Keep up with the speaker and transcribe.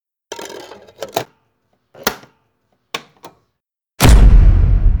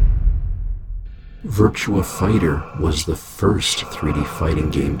Virtua Fighter was the first 3D fighting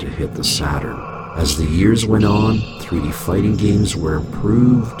game to hit the Saturn. As the years went on, 3D fighting games were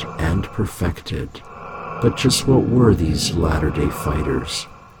improved and perfected. But just what were these latter-day fighters?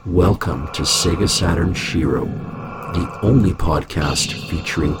 Welcome to Sega Saturn SHIRO, the only podcast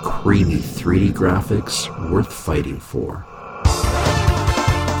featuring creamy 3D graphics worth fighting for.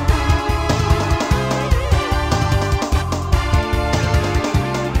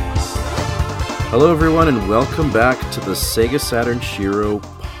 Hello everyone and welcome back to the Sega Saturn SHIRO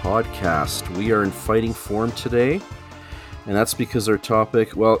podcast. We are in fighting form today, and that's because our topic,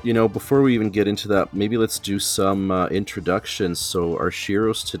 before we even get into that, maybe let's do some introductions. So our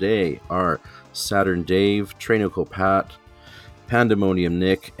SHIROs today are Saturn Dave, Trainico Pat, Pandemonium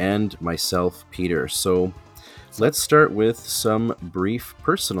Nick, and myself, Peter. So let's start with some brief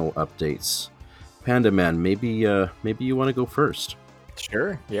personal updates. Panda Man, maybe you want to go first.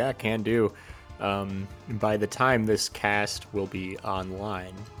 Sure, yeah, can do. By the time this cast will be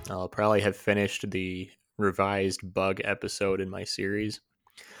online, I'll probably have finished the revised bug episode in my series.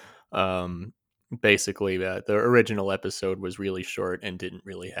 Basically, the original episode was really short and didn't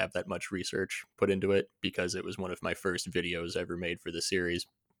really have that much research put into it because it was one of my first videos ever made for the series.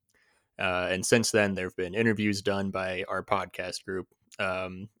 And since then, there have been interviews done by our podcast group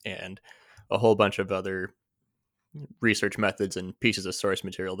and a whole bunch of other research methods and pieces of source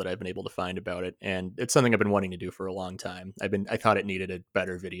material that I've been able to find about it, and it's something I've been wanting to do for a long time. I thought it needed a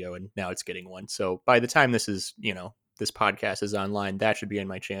better video, and now it's getting one. So by the time this podcast is online, that should be in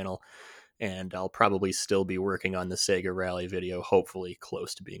my channel, and I'll probably still be working on the Sega Rally video, hopefully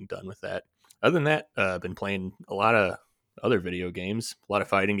close to being done with that. Other than that, I've been playing a lot of other video games, a lot of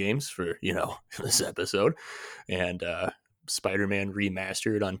fighting games for this episode, and Spider-Man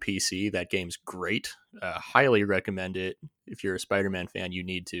Remastered on PC. That game's great. Highly recommend it. If you're a Spider-Man fan, you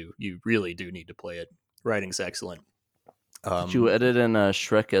really do need to play it. Writing's excellent. Did you edit in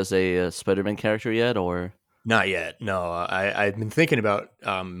Shrek as a Spider-Man character yet, or? Not yet. No, I've been thinking about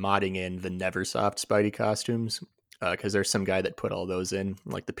modding in the Neversoft Spidey costumes because there's some guy that put all those in,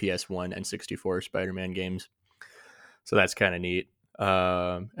 like the PS1 and 64 Spider-Man games. So that's kind of neat.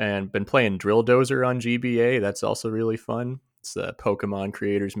 And been playing Drill Dozer on GBA. That's also really fun. It's the Pokemon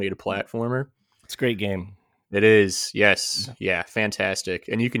creators made a platformer. It's a great game. It is, yes. Yeah, fantastic.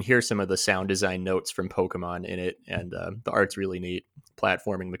 And you can hear some of the sound design notes from Pokemon in it, and the art's really neat.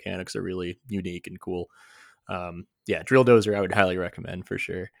 Platforming mechanics are really unique and cool. Drill Dozer I would highly recommend for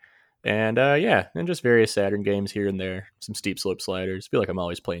sure. And and just various Saturn games here and there. Some Steep Slope Sliders. I feel like I'm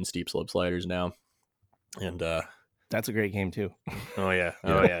always playing Steep Slope Sliders now. And that's a great game too. Oh yeah.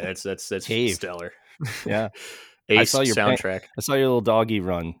 That's Cave. Stellar. Yeah. Ace I saw your soundtrack. I saw your little doggy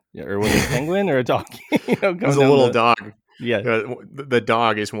run, or was it a penguin or a doggy? It was a little dog. Yeah. The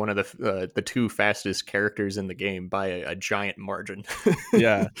dog is one of the two fastest characters in the game by a giant margin.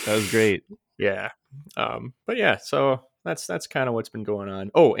 Yeah, that was great. Yeah. But yeah, so that's kind of what's been going on.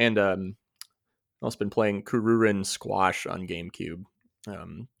 Oh, and I've also been playing Kururin Squash on GameCube.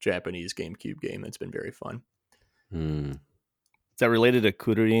 Japanese GameCube game that's been very fun. Is that related to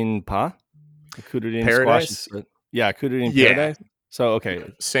Kururin Pa? Kururin Paradise? Squash? Yeah, Kururin Paradise. So okay,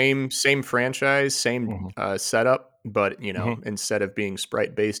 same franchise, same setup, but instead of being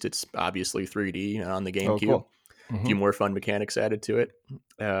sprite based, it's obviously 3D on the GameCube. Oh, cool. A few more fun mechanics added to it.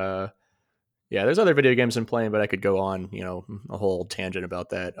 There's other video games I'm playing, but I could go on a whole tangent about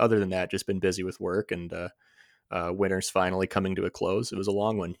that. Other than that, just been busy with work, and winter's finally coming to a close. It was a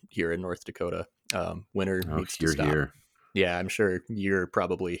long one here in North Dakota. Winter needs to stop. Here. Yeah, I'm sure you're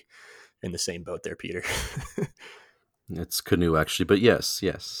probably in the same boat there, Peter. It's canoe, actually, but yes.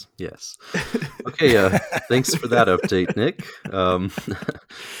 Okay, thanks for that update, Nick.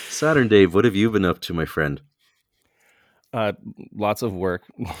 Saturn Dave, what have you been up to, my friend? Lots of work.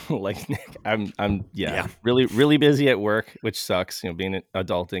 Like Nick, I'm really, really busy at work, which sucks, being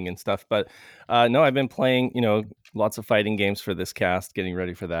adulting and stuff. But no, I've been playing, lots of fighting games for this cast, getting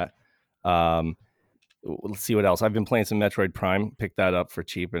ready for that. Let's see what else. I've been playing some Metroid Prime, picked that up for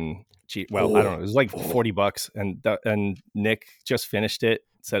cheap. Well, I don't know, it was like $40, and Nick just finished it.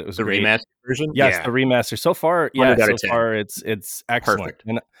 Said it was the great. remastered version. Yes, the remaster. So far, it's excellent. Perfect.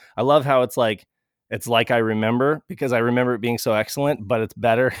 And I love how it's like I remember, because I remember it being so excellent, but it's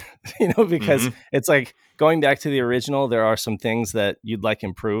better, because it's like going back to the original. There are some things that you'd like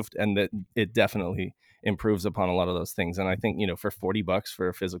improved, and that it definitely improves upon a lot of those things. And I think, for $40 for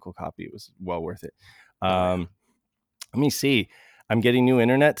a physical copy, it was well worth it. Let me see. I'm getting new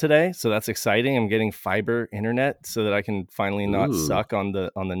internet today, so that's exciting. I'm getting fiber internet so that I can finally not suck on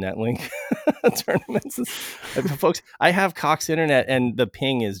the Netlink tournaments. Folks, I have Cox internet and the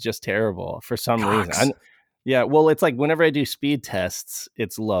ping is just terrible for some reason. Yeah, well, it's like whenever I do speed tests,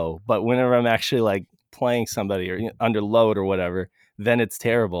 it's low, but whenever I'm actually like playing somebody or under load or whatever, then it's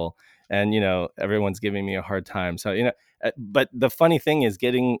terrible. And everyone's giving me a hard time. So but the funny thing is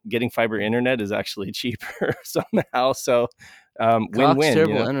getting fiber internet is actually cheaper somehow. So win-win.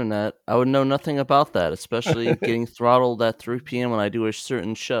 Terrible internet. I would know nothing about that, especially getting throttled at 3 p.m. when I do a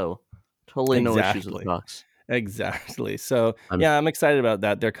certain show. Totally no issues with Cox. Exactly. So I'm excited about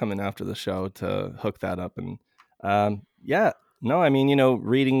that. They're coming after the show to hook that up, and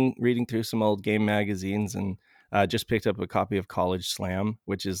reading through some old game magazines, and just picked up a copy of College Slam,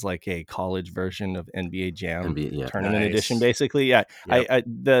 which is like a college version of NBA Jam tournament edition, basically. Yeah, yep.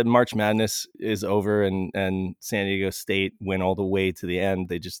 The March Madness is over, and San Diego State went all the way to the end.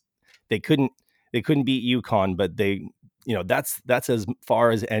 They couldn't beat UConn, but they. That's as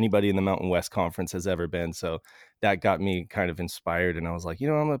far as anybody in the Mountain West Conference has ever been. So that got me kind of inspired, and I was like, I'm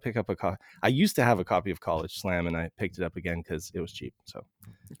going to pick up I used to have a copy of College Slam, and I picked it up again because it was cheap. So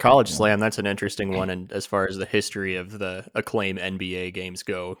College Slam, that's an interesting one, and as far as the history of the Acclaim NBA games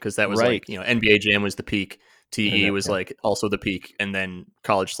go, because that was like NBA Jam was the peak. TE was like also the peak, and then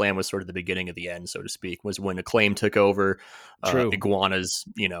College Slam was sort of the beginning of the end, so to speak, was when Acclaim took over Iguana's,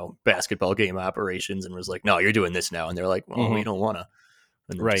 basketball game operations and was like, no, you're doing this now. And they're like, well, we don't want to.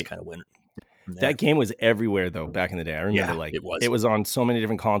 And then just kind of went. That game was everywhere though back in the day. I remember it was on so many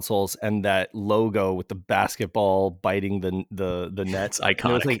different consoles, and that logo with the basketball biting the net. It's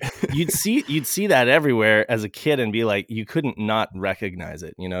iconic. Like, you'd see that everywhere as a kid and be like, you couldn't not recognize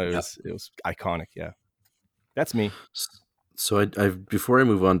it. It was iconic. Yeah. That's me. So I before I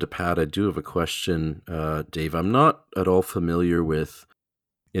move on to Pat, I do have a question, Dave. I'm not at all familiar with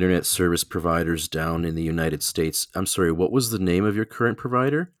internet service providers down in the United States. I'm sorry, what was the name of your current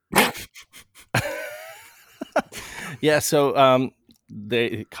provider? Yeah, so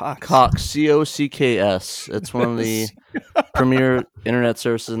Cox, COCKS. It's one of the premier internet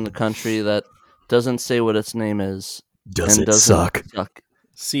services in the country that doesn't say what its name is. Doesn't suck.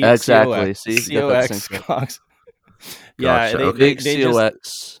 Exactly. See, COX Cox. Yeah, gotcha. Big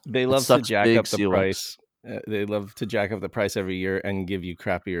COX. They love to jack up the price. They love to jack up the price every year and give you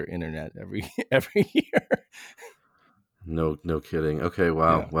crappier internet every year. No kidding. Okay,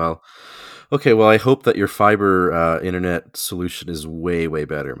 wow. Yeah. Well, okay, well, I hope that your fiber internet solution is way, way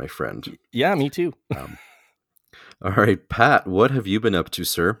better, my friend. Yeah, me too. All right, Pat, what have you been up to,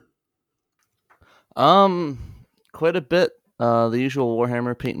 sir? Quite a bit. The usual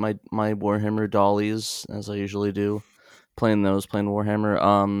Warhammer, paint my Warhammer dollies as I usually do. Playing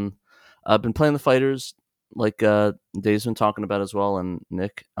Warhammer. I've been playing the fighters, like Dave's been talking about as well, and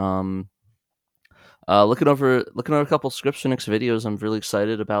Nick. Looking over a couple Scriptionix videos. I'm really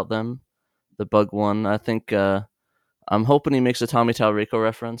excited about them. The bug one, I think. I'm hoping he makes a Tommy Talrico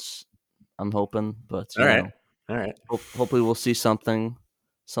reference. I'm hoping, but all right. Hopefully we'll see something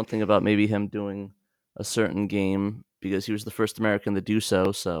about maybe him doing a certain game, because he was the first American to do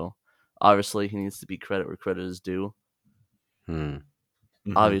so. So obviously he needs to be credit where credit is due.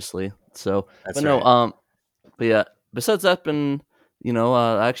 Obviously. So, that's but yeah. Besides that, been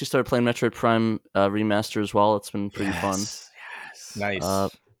I actually started playing Metroid Prime Remaster as well. It's been pretty fun. Yes. Nice.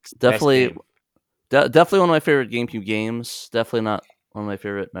 Definitely one of my favorite GameCube games. Definitely not one of my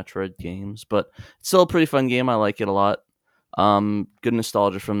favorite Metroid games, but it's still a pretty fun game. I like it a lot. Good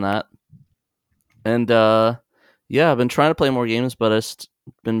nostalgia from that. And I've been trying to play more games, but I've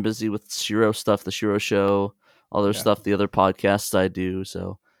been busy with SHIRO stuff, the SHIRO show, other stuff, the other podcasts I do.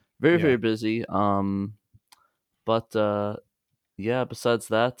 So very busy. Besides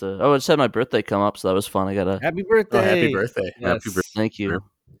that, I just had my birthday come up, so that was fun. I got a happy birthday. Happy birthday. Yes. Happy birthday.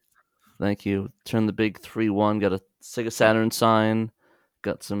 Thank you. Turned the big 3-1, got a Sega Saturn sign,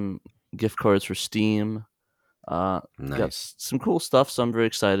 got some gift cards for Steam. Got some cool stuff, so I'm very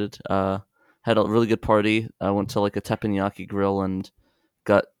excited. Had a really good party. I went to like a teppanyaki grill and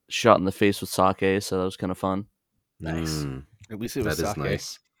got shot in the face with sake, so that was kind of fun. Nice. At least it was sake. That is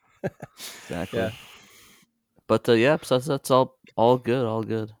nice. Exactly. Yeah. But besides that's all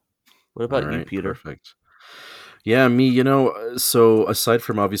good. What about you, Peter? Perfect. Yeah, me, so aside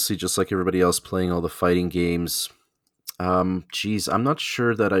from obviously just like everybody else playing all the fighting games, I'm not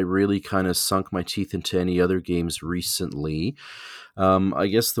sure that I really kind of sunk my teeth into any other games recently. I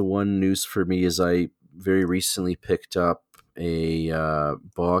guess the one news for me is I very recently picked up a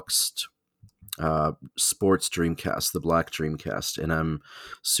boxed sports Dreamcast, the Black Dreamcast, and I'm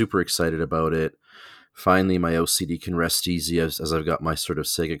super excited about it. finally my OCD can rest easy as I've got my sort of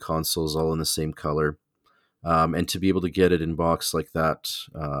Sega consoles all in the same color. And to be able to get it in box like that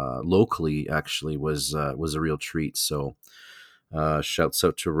locally actually was a real treat. So shouts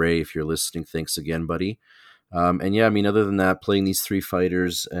out to Ray if you're listening. Thanks again, buddy. And yeah, I mean, other than that, playing these three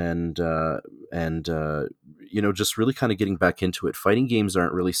fighters and just really kind of getting back into it. Fighting games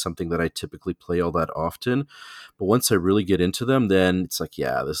aren't really something that I typically play all that often, but once I really get into them, then it's like,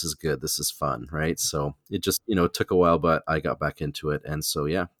 yeah, this is good, this is fun, right? So it just took a while, but I got back into it, and so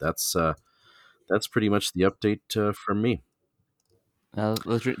yeah, that's pretty much the update from me.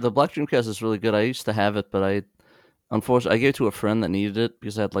 The Black Dreamcast is really good. I used to have it, but unfortunately, I gave it to a friend that needed it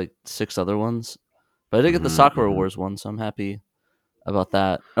because I had like 6 other ones. But I did get the Sakura Wars one, so I'm happy about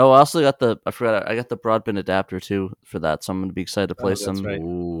that. Oh, I also got I got the broadband adapter too for that, so I'm going to be excited to play some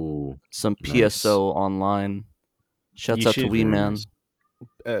PSO online. Shouts out to Wee Man.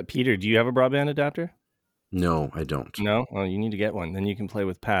 Peter, do you have a broadband adapter? No, I don't. No? Oh, you need to get one. Then you can play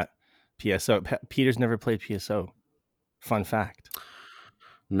with Pat. PSO. Peter's never played PSO. Fun fact.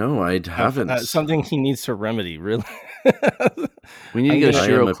 No, I haven't. Something he needs to remedy, really. We need to get a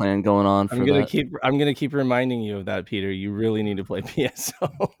SHIRO clan going on for that. I'm going to keep reminding you of that, Peter. You really need to play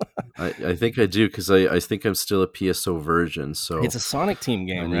PSO. I think I do, because I think I'm still a PSO version. So it's a Sonic Team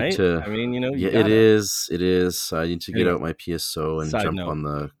game, right? I mean, it is. It is. I need to get out my PSO and jump on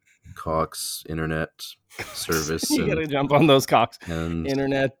the Cox internet service. You got to jump on those Cox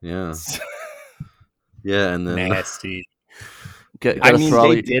internet. Yeah. Yeah, and then nasty. They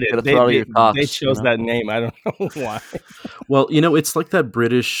did it. They chose that name. I don't know why. Well, it's like that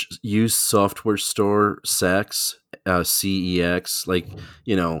British used software store, Sex, CEX. Like,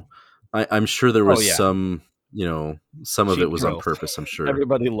 I'm sure there was some, some of it was on purpose. I'm sure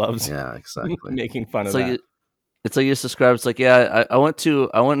everybody loves. Yeah, exactly. Making fun of that. It's like you just described. It's like, yeah, I went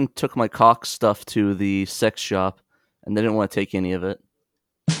and took my Cox stuff to the sex shop, and they didn't want to take any of it.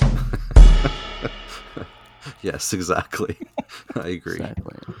 Yes, exactly. I agree.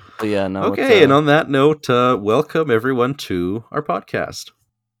 Exactly. But yeah, no. Okay, and on that note, welcome everyone to our podcast.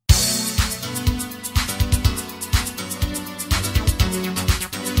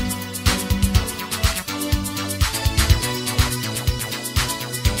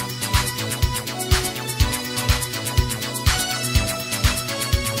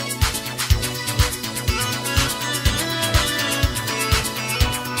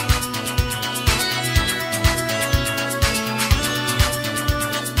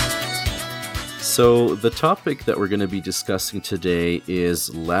 So the topic that we're going to be discussing today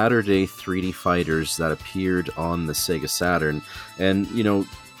is latter-day 3D fighters that appeared on the Sega Saturn. And,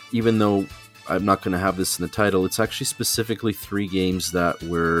 even though I'm not going to have this in the title, it's actually specifically 3 games that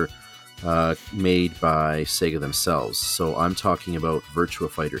were made by Sega themselves. So I'm talking about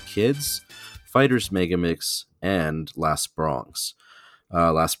Virtua Fighter Kids, Fighters Megamix, and Last Bronx.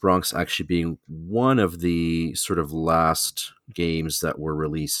 Last Bronx actually being one of the sort of last games that were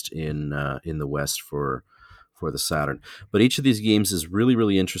released in the West for the Saturn. But each of these games is really,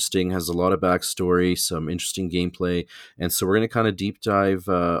 really interesting, has a lot of backstory, some interesting gameplay, and so we're going to kind of deep dive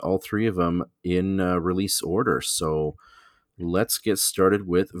all 3 of them in release order. So let's get started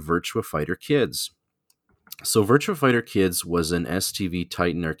with Virtua Fighter Kids. So Virtua Fighter Kids was an STV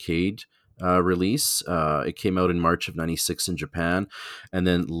Titan arcade release. It came out in March of '96 in Japan, and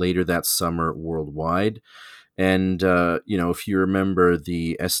then later that summer worldwide. And if you remember,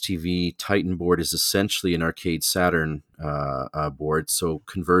 the STV Titan board is essentially an arcade Saturn board. So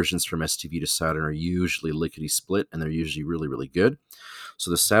conversions from STV to Saturn are usually lickety split, and they're usually really, really good. So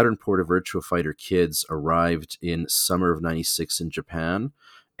the Saturn port of Virtua Fighter Kids arrived in summer of '96 in Japan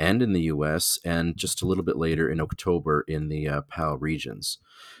and in the US, and just a little bit later in October in the PAL regions.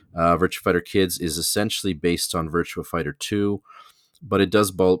 Virtua Fighter Kids is essentially based on Virtua Fighter 2, but it does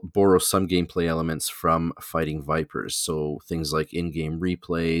borrow some gameplay elements from Fighting Vipers. So things like in-game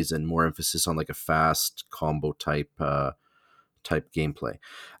replays and more emphasis on like a fast combo type gameplay.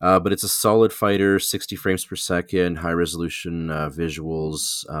 But it's a solid fighter, 60 frames per second, high resolution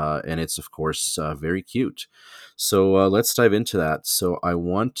visuals, and it's of course very cute. So let's dive into that. So I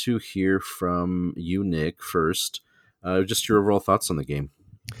want to hear from you, Nick, first. Just your overall thoughts on the game.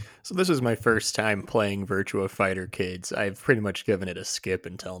 So this is my first time playing Virtua Fighter Kids. I've pretty much given it a skip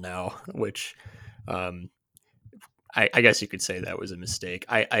until now, which I guess you could say that was a mistake.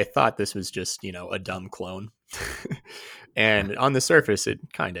 I thought this was just, a dumb clone. And on the surface, it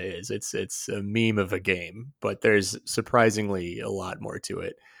kind of is. It's a meme of a game, but there's surprisingly a lot more to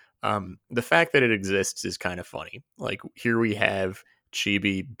it. The fact that it exists is kind of funny. Like, here we have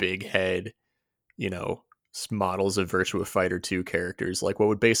chibi, big head, models of Virtua Fighter 2 characters, like what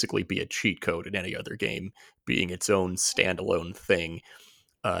would basically be a cheat code in any other game, being its own standalone thing,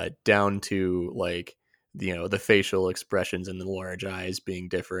 down to like the facial expressions and the large eyes being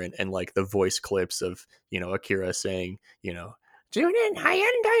different, and like the voice clips of Akira saying tune in high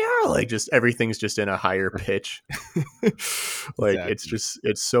end, like just everything's just in a higher pitch. Like Exactly.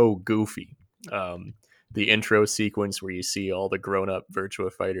 it's so goofy. The intro sequence where you see all the grown-up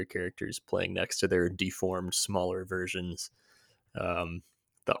Virtua Fighter characters playing next to their deformed, smaller versions. The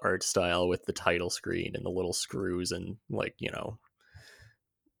art style with the title screen and the little screws and like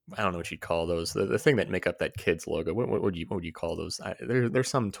I don't know what you'd call those. The thing that make up that kid's logo. What would you call those? There's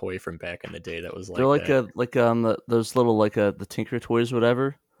some toy from back in the day that was They're like that. those little the Tinker Toys,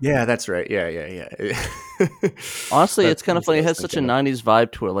 whatever. Yeah, that's right. Yeah. Honestly, it's kind of That's what funny. I It was has such a thinking of. '90s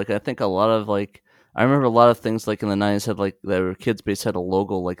vibe to it. Like I think a lot of I remember a lot of things like in the '90s had like that were kids based had a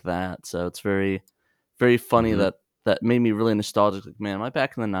logo like that. So it's very, very funny Mhm. that made me really nostalgic. Like, man, am I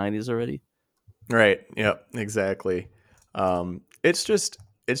back in the '90s already? Right. Yep. Exactly. It's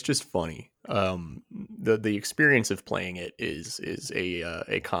just funny. The experience of playing it is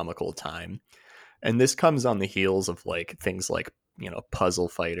a comical time, and this comes on the heels of like things like Puzzle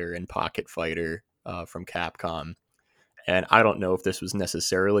Fighter and Pocket Fighter from Capcom. And I don't know if this was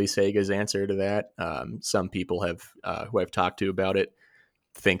necessarily Sega's answer to that. Some people have who I've talked to about it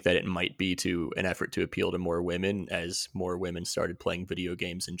think that it might be to an effort to appeal to more women, as more women started playing video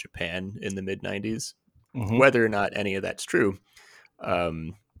games in Japan in the mid '90s. Mm-hmm. Whether or not any of that's true,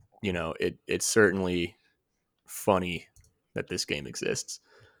 it's certainly funny that this game exists.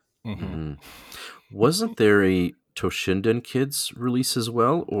 Mm-hmm. Mhm. Wasn't there a Toshinden Kids release as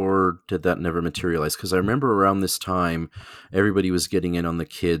well, or did that never materialize? Because I remember around this time, everybody was getting in on the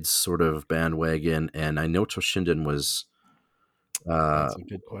kids sort of bandwagon, and I know Toshinden was. That's a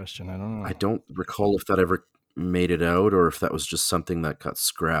good question. I don't know. I don't recall if that ever made it out, or if that was just something that got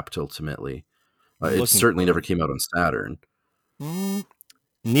scrapped ultimately. I'm It looking certainly for never it. came out on Saturn.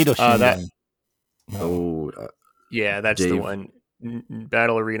 Nito That Shinden. No. Oh, Yeah, that's the Dave, one.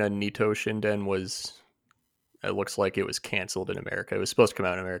 Battle Arena Nito Shinden was. It looks like it was canceled in America. It was supposed to come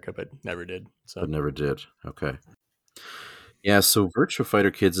out in America, but never did. but So never did. Okay. Yeah, so Virtua Fighter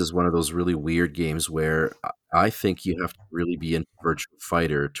Kids is one of those really weird games where I think you have to really be into Virtua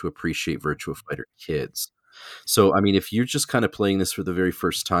Fighter to appreciate Virtua Fighter Kids. So, I mean, if you're just kind of playing this for the very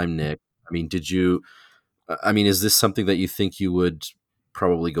first time, Nick, I mean, is this something that you think you would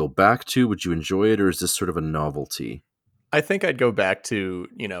probably go back to? Would you enjoy it, or is this sort of a novelty? I think I'd go back to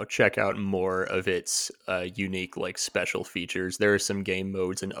check out more of its unique like special features. There are some game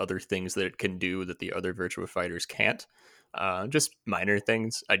modes and other things that it can do that the other Virtua Fighters can't. Just minor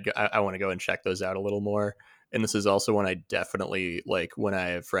things. I want to go and check those out a little more. And this is also one I definitely like when I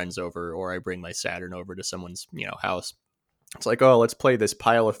have friends over or I bring my Saturn over to someone's house. It's like, oh, let's play this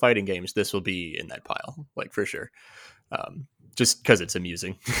pile of fighting games. This will be in that pile, like for sure. Um, just because it's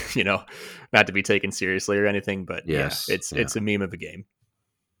amusing, not to be taken seriously or anything, but yeah, Yes. it's Yeah. it's a meme of a game.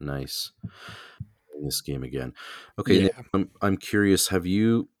 Nice. In this game again. Okay, Nick, Yeah. I'm curious. Have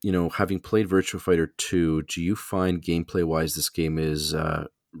you, having played Virtua Fighter 2, do you find gameplay wise this game is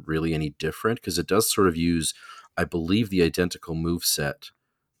really any different? Because it does sort of use, I believe, the identical move set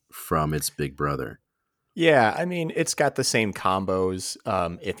from its big brother. Yeah, I mean, it's got the same combos.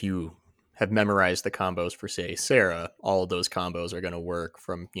 If you have memorized the combos for, say, Sarah, all of those combos are going to work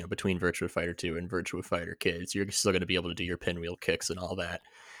from between Virtua Fighter 2 and Virtua Fighter Kids. You're still going to be able to do your pinwheel kicks and all that.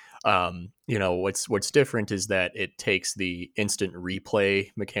 What's different is that it takes the instant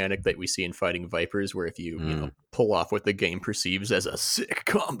replay mechanic that we see in Fighting Vipers, where if you pull off what the game perceives as a sick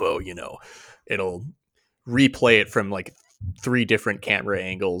combo, it'll replay it from like 3 different camera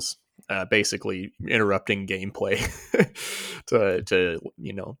angles, basically interrupting gameplay to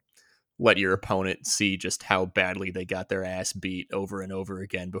let your opponent see just how badly they got their ass beat over and over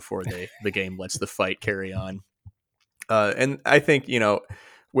again before the game lets the fight carry on. And I think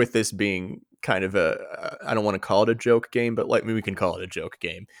with this being kind of I don't want to call it a joke game, but like we can call it a joke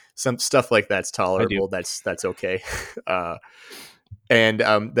game. Some stuff like that's tolerable. That's okay. And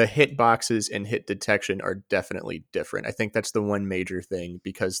the hit boxes and hit detection are definitely different. I think that's the one major thing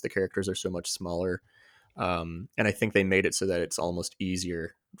because the characters are so much smaller. And I think they made it so that it's almost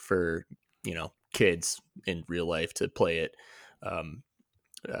easier for kids in real life to play it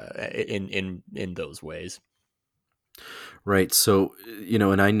in those ways. Right. So,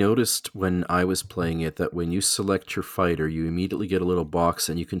 and I noticed when I was playing it that when you select your fighter, you immediately get a little box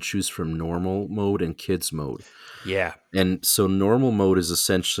and you can choose from normal mode and kids mode. Yeah. And so normal mode is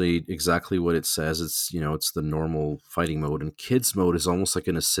essentially exactly what it says. It's, it's the normal fighting mode, and kids mode is almost like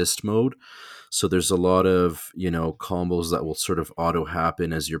an assist mode. So there's a lot of, combos that will sort of auto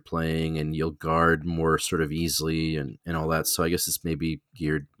happen as you're playing, and you'll guard more sort of easily and all that. So I guess it's maybe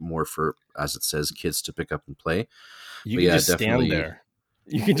geared more for, as it says, kids to pick up and play. You But can yeah, just stand definitely. there.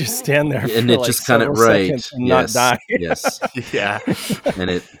 You can just stand there And for it like just kind of, several right. seconds and not Yes. die. Yes. Yeah.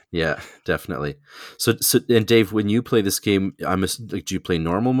 And yeah, definitely. So, and Dave, when you play this game, do you play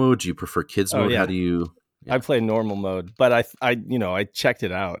normal mode? Do you prefer kids mode? Yeah. How do you? Yeah. I play normal mode, but I checked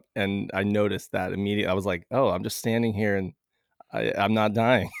it out and I noticed that immediately. I was like, oh, I'm just standing here and I'm not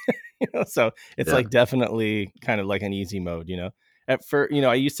dying. So it's like definitely kind of like an easy mode, At first,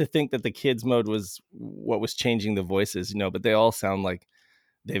 I used to think that the kids mode was what was changing the voices, but they all sound like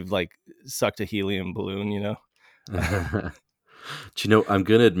they've like sucked a helium balloon, I'm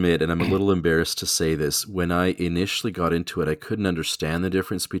going to admit, and I'm a little embarrassed to say this, when I initially got into it, I couldn't understand the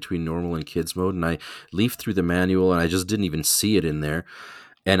difference between normal and kids mode, and I leafed through the manual and I just didn't even see it in there.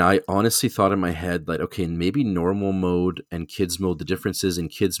 And I honestly thought in my head, like, okay, maybe normal mode and kids mode, the difference is in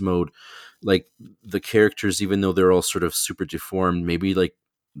kids mode, like the characters, even though they're all sort of super deformed, maybe like,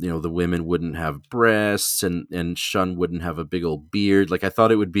 the women wouldn't have breasts and Shun wouldn't have a big old beard. Like I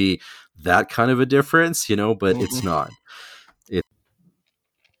thought it would be that kind of a difference, but it's not.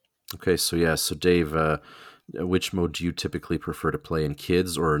 Okay, so Dave, which mode do you typically prefer to play in,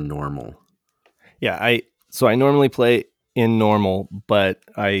 kids or normal? Yeah, I normally play in normal, but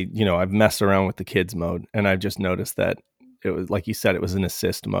I've messed around with the kids mode, and I've just noticed that it was, like you said, it was an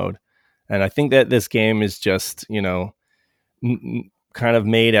assist mode, and I think that this game is just kind of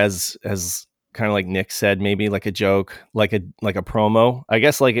made as kind of like Nick said, maybe like a joke, like a promo. I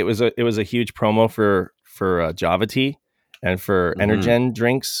guess like it was a huge promo for Java Tea and for Energen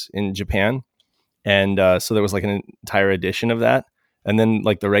drinks in Japan, and so there was like an entire edition of that. And then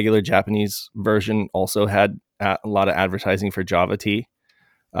like the regular Japanese version also had a lot of advertising for Java Tea,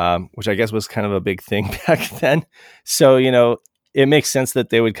 which I guess was kind of a big thing back then. So, it makes sense that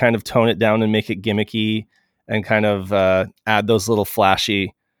they would kind of tone it down and make it gimmicky and kind of add those little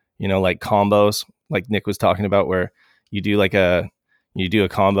flashy, like combos like Nick was talking about, where you do a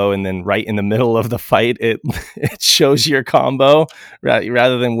combo and then right in the middle of the fight, it shows your combo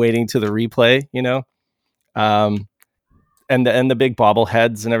rather than waiting to the replay, and the big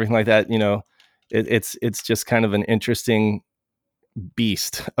bobbleheads and everything like that, it's just kind of an interesting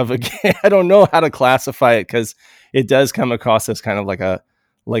beast of a game. I don't know how to classify it because it does come across as kind of like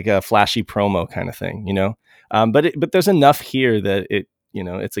a flashy promo kind of thing, but there's enough here that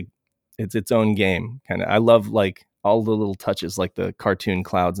it's its own game kind of. I love like all the little touches, like the cartoon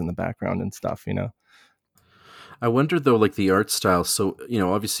clouds in the background and stuff. I wonder though, like the art style. So,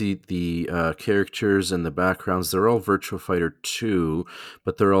 obviously the characters and the backgrounds, they're all Virtua Fighter 2,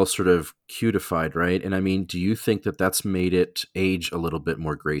 but they're all sort of cutified, right? And I mean, do you think that that's made it age a little bit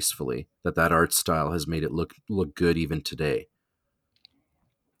more gracefully? That art style has made it look good even today?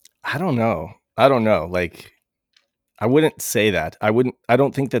 I don't know. Like, I wouldn't say that. I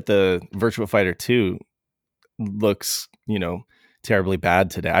don't think that the Virtua Fighter 2 looks, terribly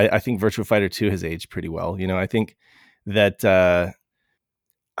bad today. I think Virtua Fighter 2 has aged pretty well. I think that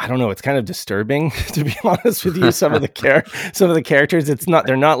I don't know, it's kind of disturbing to be honest with you. Some of the characters,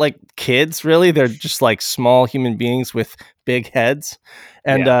 they're not like kids really. They're just like small human beings with big heads.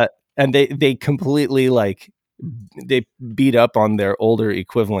 And and they completely like they beat up on their older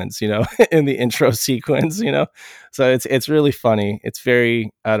equivalents, in the intro sequence, So it's really funny. It's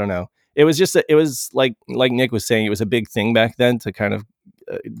very, I don't know. It was like Nick was saying, it was a big thing back then to kind of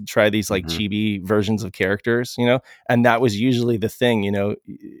try these like chibi versions of characters, and that was usually the thing,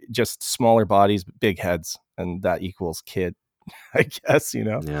 just smaller bodies, big heads, and that equals kid, I guess,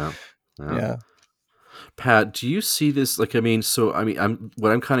 Yeah. Pat, do you see this? Like,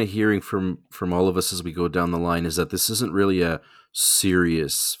 what I'm kind of hearing from all of us as we go down the line is that this isn't really a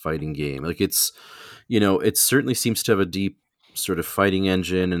serious fighting game. Like it's, it certainly seems to have a deep sort of fighting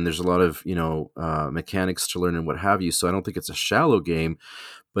engine, and there's a lot of mechanics to learn and what have you. So I don't think it's a shallow game,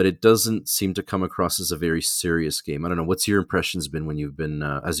 but it doesn't seem to come across as a very serious game. I don't know. What's your impressions been when you've been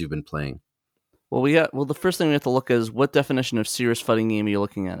as you've been playing? Well, the first thing we have to look at is what definition of serious fighting game are you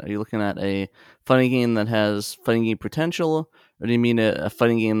looking at? Are you looking at a fighting game that has fighting game potential, or do you mean a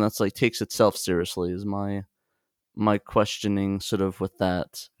fighting game that's like takes itself seriously? Is my questioning sort of with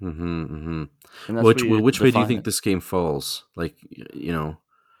that. And that's which way do you think this game falls? Like,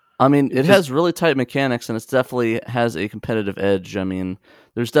 I mean, it has really tight mechanics, and it definitely has a competitive edge. I mean,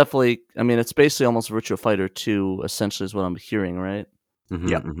 it's basically almost Virtua Fighter 2, essentially, is what I'm hearing, right?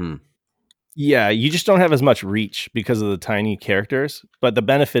 Yeah, you just don't have as much reach because of the tiny characters, but the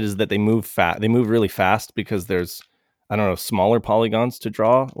benefit is that they move fast. They move really fast because there's I don't know, smaller polygons to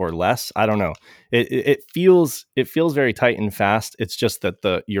draw or less. I don't know. It feels very tight and fast. It's just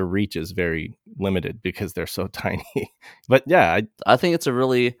that your reach is very limited because they're so tiny. But yeah, I think it's a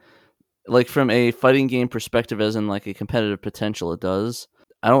really, like, from a fighting game perspective, as in like a competitive potential, it does.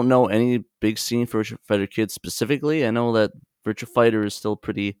 I don't know any big scene for Virtua Fighter Kids specifically. I know that Virtua Fighter is still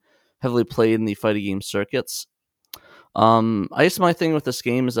pretty heavily played in the fighting game circuits. I guess my thing with this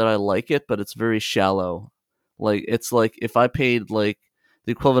game is that I like it, but it's very shallow. Like, it's like if I paid like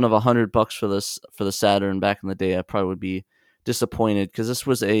the equivalent of $100 for the Saturn back in the day, I probably would be disappointed because this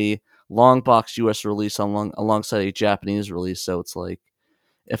was a long box US release alongside a Japanese release. So it's like,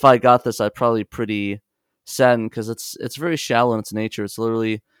 if I got this, I'd probably pretty saddened because it's very shallow in its nature. It's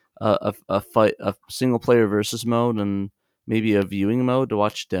literally a single player versus mode and maybe a viewing mode to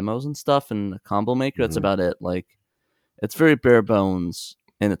watch demos and stuff and a combo maker. That's about it. Like, it's very bare bones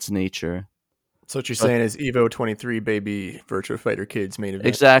in its nature. So what you're saying is Evo 23, baby, Virtua Fighter Kids main event.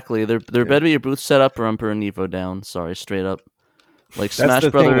 Exactly. There better be a booth set up or I'm burning Evo down. Sorry, straight up. Like, Smash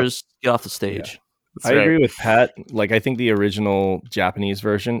Brothers, get off the stage. Yeah. I agree with Pat. Like, I think the original Japanese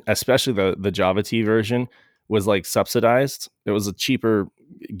version, especially the Java T version, was like subsidized. It was a cheaper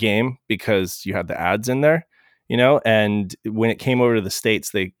game because you had the ads in there, you know, and when it came over to the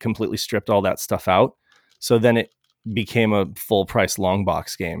States, they completely stripped all that stuff out. So then it became a full price long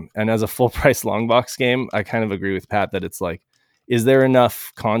box game. And as a full price long box game, I kind of agree with Pat that it's like, is there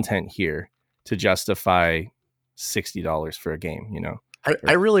enough content here to justify $60 for a game, you know?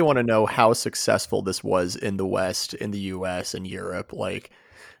 I really want to know how successful this was in the West, in the US and Europe. Like,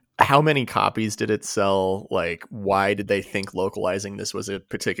 how many copies did it sell? Like, why did they think localizing this was a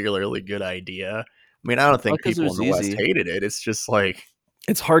particularly good idea? I mean, I don't think people in the West hated it. It's just like,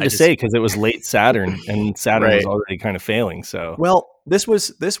 it's hard to say because it was late Saturn and Saturn was already kind of failing. So, well, this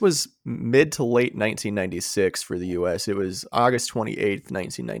was mid to late 1996 for the US. It was August 28th,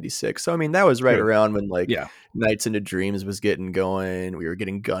 1996. So I mean, that was right around when like Nights into Dreams was getting going. We were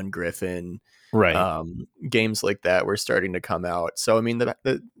getting Gun Griffin, right? Games like that were starting to come out. So I mean,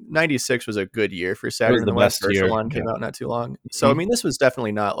 the 96 was a good year for Saturn. The best year. One came out not too long. So I mean, this was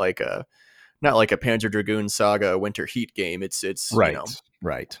definitely not like a Panzer Dragoon Saga Winter Heat game. It's right, you know,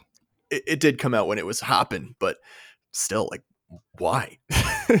 right. It did come out when it was hopping, but still, like, why?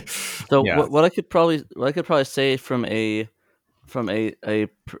 So what I could probably say from a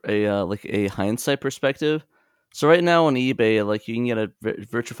like a hindsight perspective. So right now on eBay, like, you can get a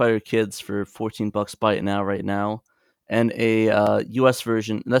Virtua Fighter Kids for $14 buy it now right now, and a US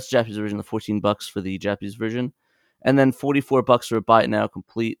version. That's the Japanese version. The $14 for the Japanese version. And then $44 for a buy it now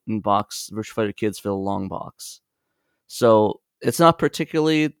complete in box Virtua Fighter Kids for the long box. So it's not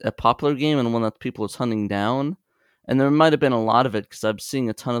particularly a popular game and one that people is hunting down. And there might have been a lot of it because I'm seeing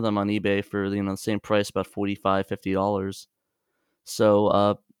a ton of them on eBay for, you know, the same price, about $45, $50.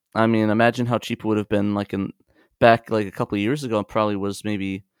 So I mean, imagine how cheap it would have been back like a couple of years ago. It probably was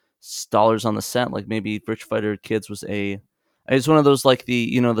maybe dollars on the cent. Like, maybe Virtua Fighter Kids was it's one of those, like,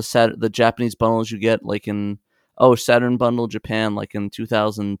 the Japanese bundles you get like in Saturn bundle Japan, like in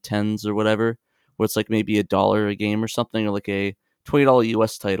 2010s or whatever, where it's like maybe $1 a game or something, or like a $20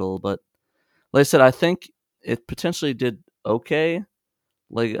 US title. But like I said, I think it potentially did okay.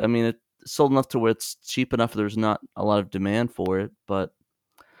 Like, I mean, it sold enough to where it's cheap enough. There's not a lot of demand for it, but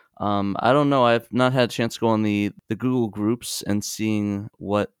I don't know. I've not had a chance to go on the Google groups and seeing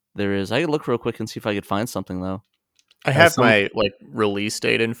what there is. I could look real quick and see if I could find something though. I have my like release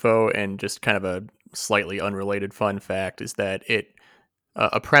date info, and just kind of a slightly unrelated fun fact is that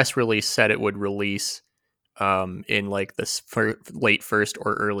a press release said it would release in like this late first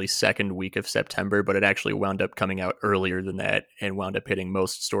or early second week of September, but it actually wound up coming out earlier than that and wound up hitting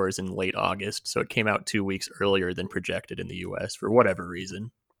most stores in late August. So it came out 2 weeks earlier than projected in the US for whatever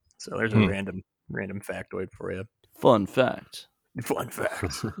reason. So there's a random factoid for you. Fun fact.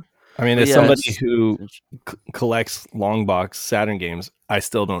 I mean, as somebody who collects long box Saturn games, I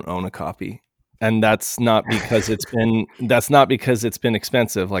still don't own a copy. And that's not because it's been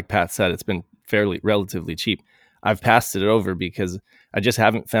expensive. Like Pat said, it's been relatively cheap. I've passed it over because I just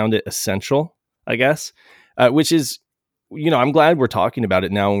haven't found it essential, I guess, which is, you know, I'm glad we're talking about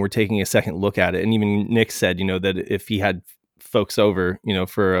it now and we're taking a second look at it. And even Nick said, you know, that if he had folks over, you know,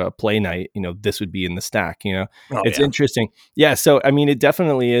 for a play night, you know, this would be in the stack, you know. It's interesting. Yeah. So, I mean, it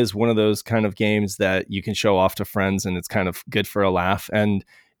definitely is one of those kind of games that you can show off to friends and it's kind of good for a laugh. And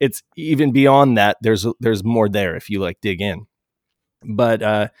it's even beyond that, there's more there if you like dig in. But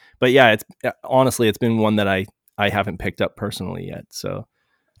yeah, it's honestly, it's been one that I haven't picked up personally yet. So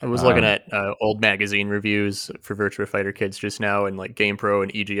I was looking at old magazine reviews for Virtua Fighter Kids just now, and like GamePro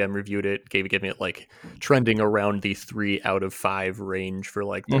and EGM reviewed it, gave it like trending around the 3 out of 5 range for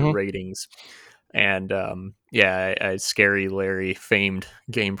like their ratings. And Scary Larry, famed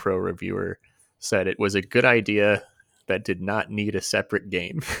GamePro reviewer, said it was a good idea that did not need a separate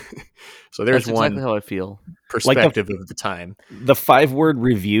game. So there's That's exactly how I feel. Perspective of the time. The 5-word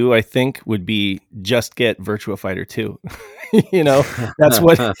review, I think, would be just get Virtua Fighter 2. That's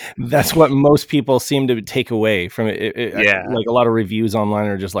what most people seem to take away from it. Like a lot of reviews online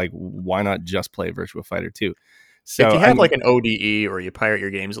are just like, why not just play Virtua Fighter 2? So if you have like an ODE or you pirate your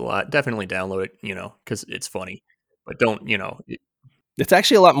games a lot, definitely download it, because it's funny. But don't, it's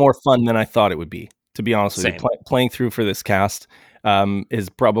actually a lot more fun than I thought it would be, to be honest with you. Playing through for this cast is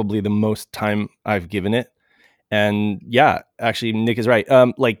probably the most time I've given it. And yeah, actually, Nick is right.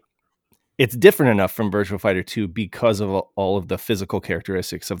 It's different enough from Virtua Fighter 2 because of all of the physical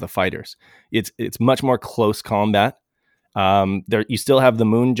characteristics of the fighters. It's much more close combat. There you still have the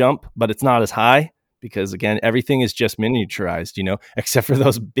moon jump, but it's not as high because again, everything is just miniaturized, except for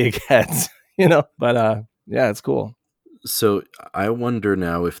those big heads, But yeah, it's cool. So I wonder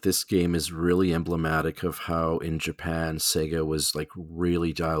now if this game is really emblematic of how in Japan Sega was like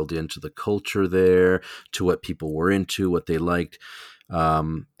really dialed into the culture there, to what people were into, what they liked.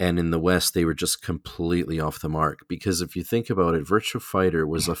 And in the West, they were just completely off the mark. Because if you think about it, Virtua Fighter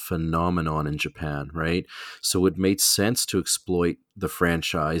was a phenomenon in Japan, right? So it made sense to exploit the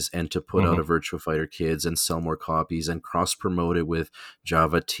franchise and to put out a Virtua Fighter Kids and sell more copies and cross-promote it with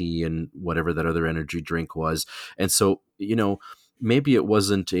Java Tea and whatever that other energy drink was. And so, maybe it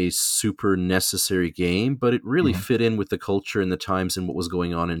wasn't a super necessary game, but it really fit in with the culture and the times and what was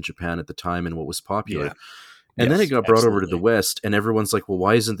going on in Japan at the time and what was popular. Yeah. And then it got brought over to the West, and everyone's like, well,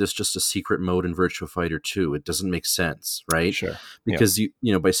 why isn't this just a secret mode in Virtua Fighter 2? It doesn't make sense, right? Sure. Because,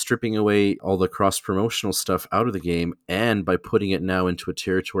 by stripping away all the cross-promotional stuff out of the game and by putting it now into a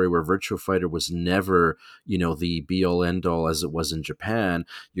territory where Virtua Fighter was never, the be-all, end-all as it was in Japan,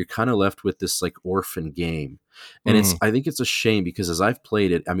 you're kind of left with this, like, orphan game. And I think it's a shame because as I've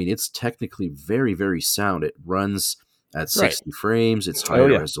played it, I mean, it's technically very, very sound. It runs at 60 frames. It's higher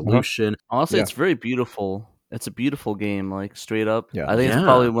resolution. Honestly, it's very beautiful. It's a beautiful game, like straight up. Yeah. I think it's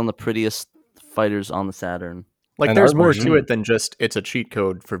probably one of the prettiest fighters on the Saturn. Like, there's more to it than just it's a cheat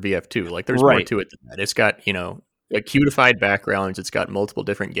code for VF2. Like, there's more to it than that. It's got, like cutified backgrounds. It's got multiple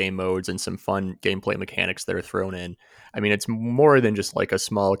different game modes and some fun gameplay mechanics that are thrown in. I mean, it's more than just like a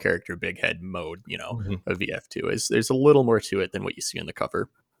small character, big head mode, of VF2. There's a little more to it than what you see on the cover.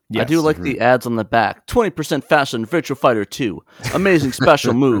 Yes. I do like the ads on the back. 20% faster than Virtua Fighter 2. Amazing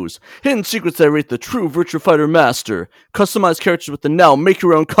special moves. Hidden secrets that rate the true Virtua Fighter master. Customized characters with the now make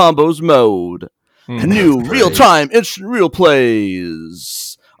your own combos mode. New real-time instant real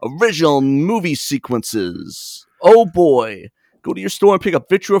plays. Original movie sequences. Oh boy. Go to your store and pick up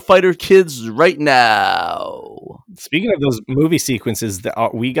Virtua Fighter Kids right now. Speaking of those movie sequences,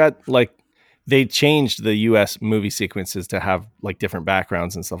 we got like... They changed the US movie sequences to have like different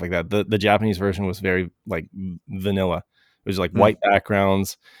backgrounds and stuff like that. The Japanese version was very like vanilla. It was like white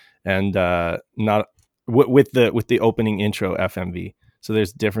backgrounds and not with the opening intro FMV. So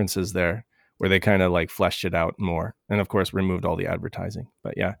there's differences there where they kind of like fleshed it out more, and of course removed all the advertising.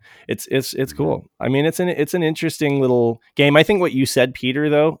 But yeah, it's cool. I mean, it's an interesting little game. I think what you said, Peter,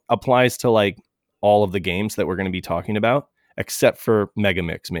 though, applies to like all of the games that we're going to be talking about. Except for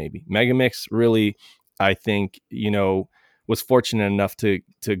Megamix, maybe. Megamix really, I think, was fortunate enough to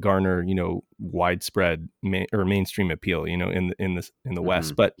garner, widespread mainstream appeal, in the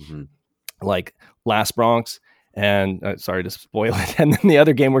West. But like Last Bronx, and sorry to spoil it, and then the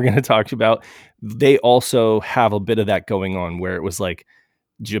other game we're going to talk about, they also have a bit of that going on, where it was like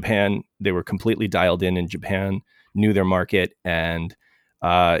Japan, they were completely dialed in Japan, knew their market, and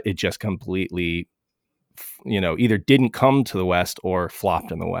it just completely, either didn't come to the West or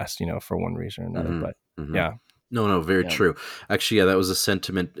flopped in the West, for one reason or another. But yeah. No, very true. Actually, that was a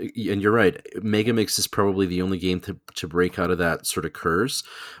sentiment, and you're right. Megamix is probably the only game to break out of that sort of curse.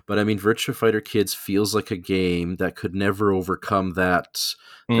 But I mean, Virtua Fighter Kids feels like a game that could never overcome that.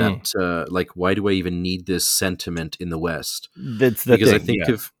 Like, why do I even need this sentiment in the West? That's the because thing, I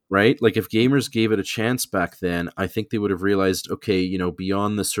think if gamers gave it a chance back then, I think they would have realized, okay,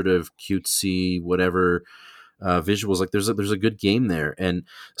 beyond the sort of cutesy whatever visuals, like there's a good game there. And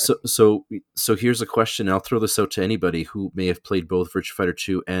so here's a question, and I'll throw this out to anybody who may have played both Virtua Fighter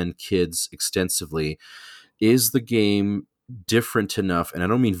 2 and Kids extensively. Is the game different enough, and I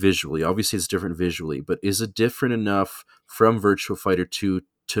don't mean visually, obviously it's different visually, but is it different enough from Virtua Fighter 2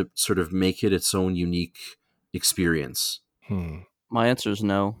 to sort of make it its own unique experience? My answer is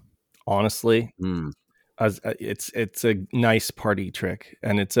no. Honestly, it's a nice party trick,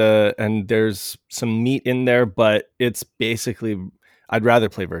 and and there's some meat in there, but it's basically I'd rather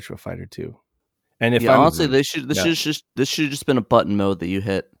play Virtua Fighter 2. And if honestly, this should have just been a button mode that you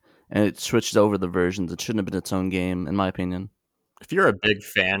hit, and it switched over the versions. It shouldn't have been its own game, in my opinion. If you're a big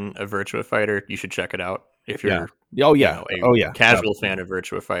fan of Virtua Fighter, you should check it out. If you're a casual fan of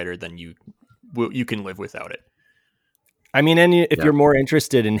Virtua Fighter, then you can live without it. I mean, and if you're more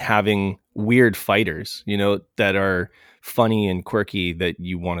interested in having weird fighters, that are funny and quirky that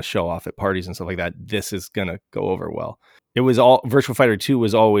you want to show off at parties and stuff like that, this is going to go over well. It was Virtua Fighter 2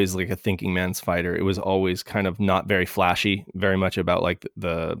 was always like a thinking man's fighter. It was always kind of not very flashy, very much about like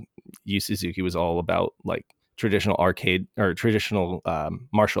the Yu Suzuki was all about like traditional arcade or traditional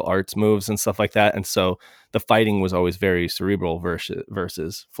martial arts moves and stuff like that. And so the fighting was always very cerebral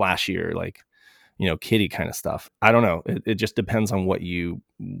versus flashier, like, kiddie kind of stuff. I don't know. It just depends on what you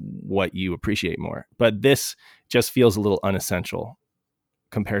appreciate more. But this just feels a little unessential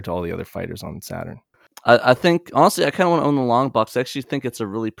compared to all the other fighters on Saturn. I think, honestly, I kind of want to own the long box. I actually think it's a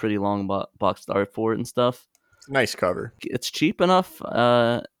really pretty long box art for it and stuff. Nice cover. It's cheap enough.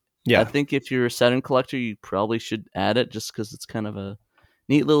 I think if you're a Saturn collector, you probably should add it just because it's kind of a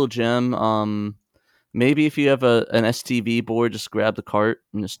neat little gem. Maybe if you have an STV board, just grab the cart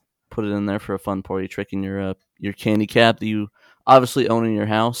and just put it in there for a fun party trick in your candy cap that you obviously own in your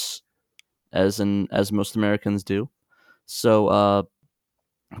house, as most Americans do. So,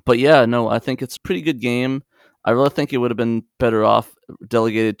 but yeah, no, I think it's a pretty good game. I really think it would have been better off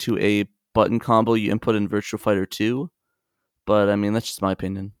delegated to a button combo you input in Virtua Fighter 2. But I mean, that's just my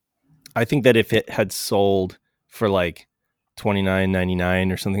opinion. I think that if it had sold for like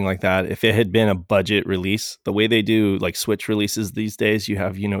 $29.99 or something like that, if it had been a budget release, the way they do like Switch releases these days, you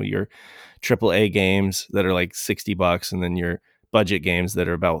have, your AAA games that are like $60 and then your budget games that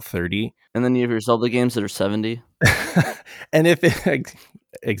are about 30. And then you have your Zelda games that are 70. And if it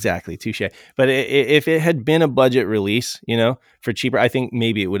exactly, touche. But if it had been a budget release, for cheaper, I think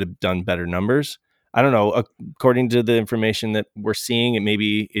maybe it would have done better numbers. I don't know. According to the information that we're seeing,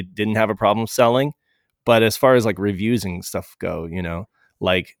 it didn't have a problem selling. But as far as like reviews and stuff go,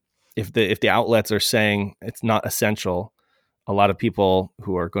 like if the outlets are saying it's not essential, a lot of people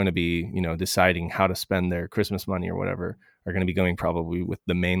who are going to be, deciding how to spend their Christmas money or whatever are going to be going probably with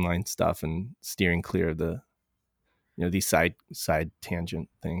the mainline stuff and steering clear of the, these side tangent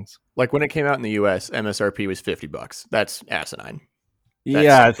things. Like when it came out in the US, MSRP was $50. That's asinine.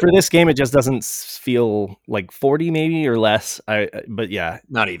 For this game, it just doesn't feel like 40 maybe or less. But yeah,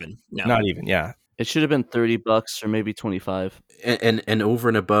 not even. No. Not even. Yeah. It should have been $30 or maybe 25. And over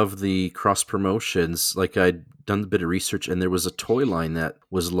and above the cross promotions, like I'd done a bit of research, and there was a toy line that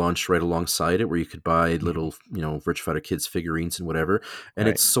was launched right alongside it, where you could buy little, Virtua Fighter Kids figurines and whatever, and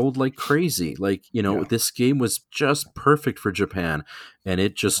it sold like crazy. Like, this game was just perfect for Japan, and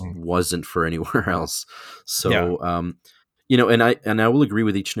it just wasn't for anywhere else. So, and I will agree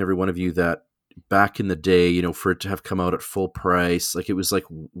with each and every one of you that back in the day, for it to have come out at full price, like it was like,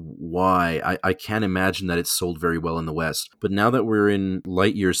 why? I can't imagine that it sold very well in the West. But now that we're in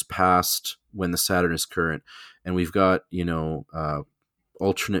light years past when the Saturn is current, and we've got,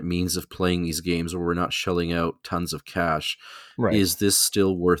 alternate means of playing these games where we're not shelling out tons of cash, is this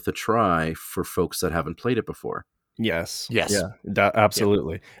still worth a try for folks that haven't played it before? Yes. Yeah,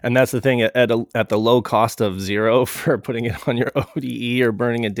 absolutely. Yeah. And that's the thing, at the low cost of $0 for putting it on your ODE or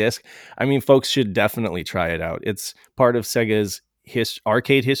burning a disc. I mean, folks should definitely try it out. It's part of Sega's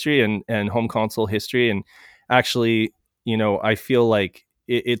arcade history and home console history. And actually, I feel like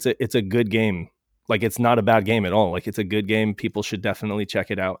it's a good game. Like, it's not a bad game at all. Like, it's a good game. People should definitely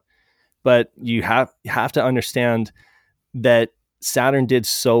check it out. But you have to understand that Saturn did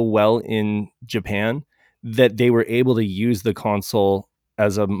so well in Japan that they were able to use the console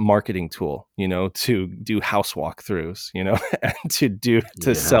as a marketing tool, to do house walkthroughs, and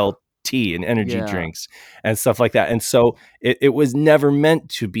to sell tea and energy drinks and stuff like that. And so it was never meant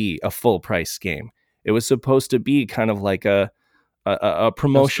to be a full price game. It was supposed to be kind of like a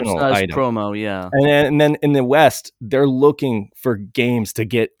promotional item. Promo, yeah. And then in the West, they're looking for games to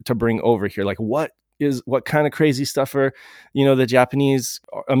bring over here. Like, what kind of crazy stuff are, the Japanese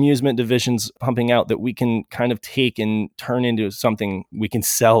amusement divisions pumping out that we can kind of take and turn into something we can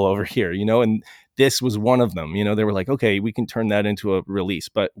sell over here, and this was one of them. They were like, okay, we can turn that into a release,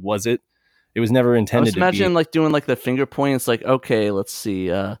 but was it? It was never intended to be. Imagine like doing like the finger point. It's like, okay, let's see.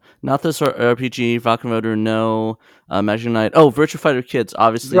 Not this RPG, Rock and Motor, no. Magic Knight. Oh, Virtua Fighter Kids,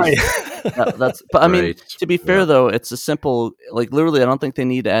 obviously. Right. But I mean, to be fair though, it's a simple, like literally, I don't think they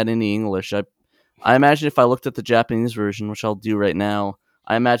need to add any English. I imagine if I looked at the Japanese version, which I'll do right now,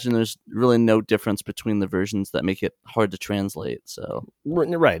 I imagine there's really no difference between the versions that make it hard to translate. So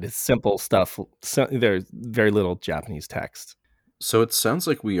right, it's simple stuff. So there's very little Japanese text. So it sounds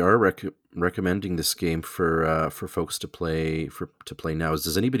like we are recommending this game for folks to play now.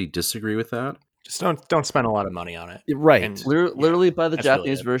 Does anybody disagree with that? Just don't spend a lot of money on it. Right. And, literally buy the that's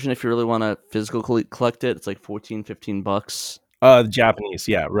Japanese really it. version if you really want to physically collect it. It's like $14-15. The Japanese,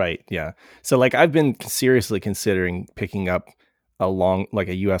 yeah, right, yeah. So like I've been seriously considering picking up a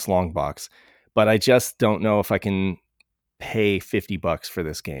US long box, but I just don't know if I can pay $50 for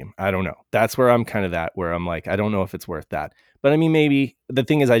this game. I don't know. That's where I'm kind of at, where I'm like, I don't know if it's worth that. But I mean, maybe the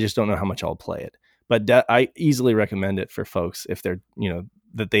thing is, I just don't know how much I'll play it. But I easily recommend it for folks if they're,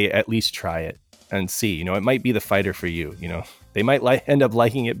 that they at least try it and see. It might be the fighter for you. They might end up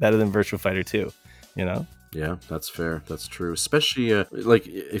liking it better than Virtua Fighter 2. Yeah, that's fair. That's true. Especially like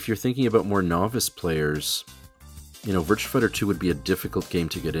if you're thinking about more novice players, Virtua Fighter 2 would be a difficult game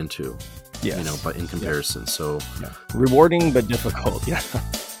to get into. Yes. But in comparison, so rewarding but difficult. Yeah.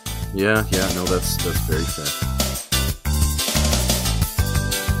 Yeah. No, that's very fair.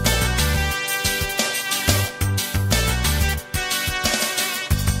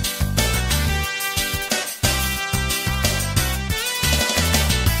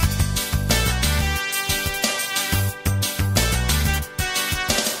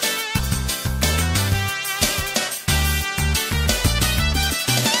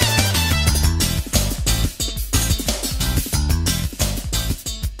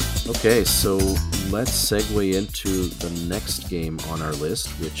 Okay, so let's segue into the next game on our list,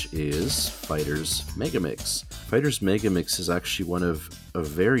 which is Fighters Megamix. Fighters Megamix is actually one of a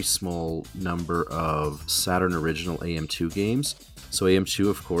very small number of Saturn original AM2 games. So AM2,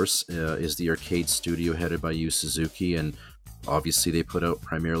 of course, is the arcade studio headed by Yu Suzuki, and obviously they put out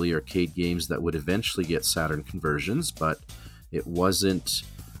primarily arcade games that would eventually get Saturn conversions, but it wasn't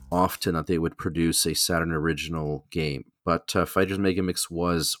often that they would produce a Saturn original game. But Fighters Megamix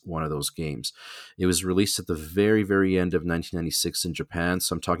was one of those games. It was released at the very, very end of 1996 in Japan,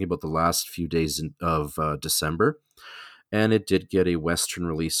 so I'm talking about the last few days of December. And it did get a Western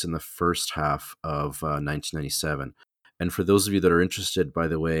release in the first half of 1997. And for those of you that are interested, by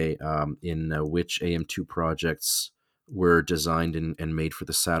the way, in which AM2 projects were designed and made for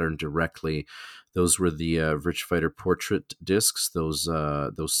the Saturn directly, those were the Virtua Fighter portrait discs, those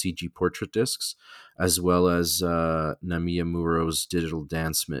CG portrait discs, as well as Namiya Muro's Digital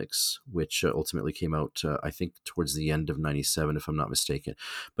Dance Mix, which ultimately came out, I think, towards the end of 97, if I'm not mistaken.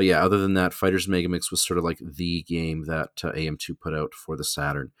 But yeah, other than that, Fighters Megamix was sort of like the game that AM2 put out for the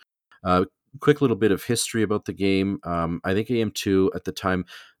Saturn. Quick little bit of history about the game. I think AM2 at the time,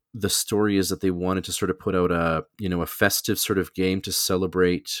 the story is that they wanted to sort of put out a festive sort of game to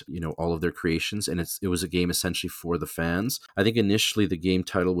celebrate all of their creations, and it was a game essentially for the fans. I think initially the game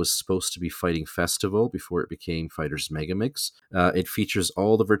title was supposed to be Fighting Festival before it became Fighters Megamix. It features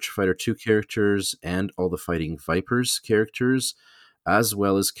all the Virtua Fighter 2 characters and all the Fighting Vipers characters, as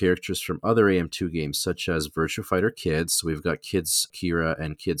well as characters from other AM2 games such as Virtua Fighter Kids. So we've got Kids Kira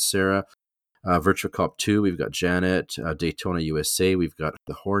and Kids Sarah. Virtua Cop 2, we've got Janet. Daytona USA, we've got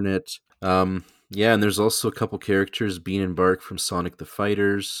the Hornet. And there's also a couple characters, Bean and Bark from Sonic the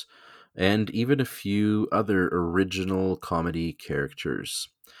Fighters, and even a few other original comedy characters.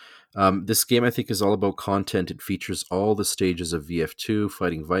 This game, I think, is all about content. It features all the stages of VF2,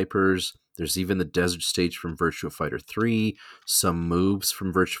 Fighting Vipers. There's even the desert stage from Virtua Fighter 3, some moves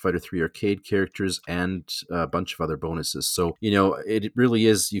from Virtua Fighter 3 arcade characters, and a bunch of other bonuses. So, it really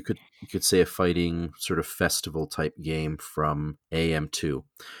is, you could say, a fighting sort of festival type game from AM2.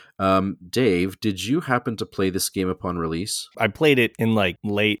 Dave, did you happen to play this game upon release? I played it in like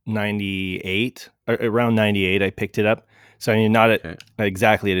late 98, or around 98, I picked it up. So I mean, not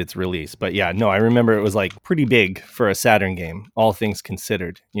exactly at its release, but yeah, no, I remember it was like pretty big for a Saturn game, all things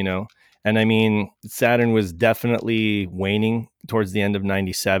considered, And I mean, Saturn was definitely waning towards the end of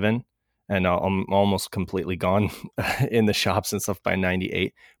 97, and I'm almost completely gone in the shops and stuff by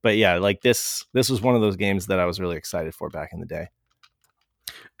 98. But yeah, like this was one of those games that I was really excited for back in the day.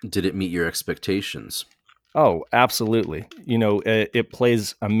 Did it meet your expectations? Oh, absolutely. It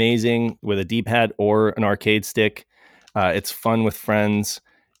plays amazing with a D-pad or an arcade stick. It's fun with friends.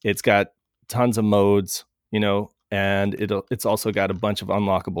 It's got tons of modes, and it's also got a bunch of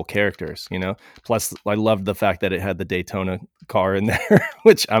unlockable characters, Plus, I loved the fact that it had the Daytona car in there,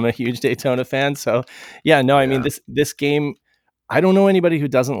 which I'm a huge Daytona fan. So, I mean, this game, I don't know anybody who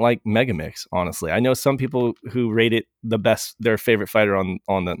doesn't like Megamix, honestly. I know some people who rate it the best, their favorite fighter on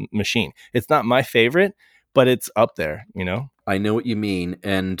the machine. It's not my favorite, but it's up there, you know? I know what you mean,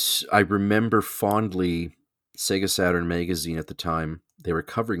 and I remember fondly Sega Saturn magazine at the time. They were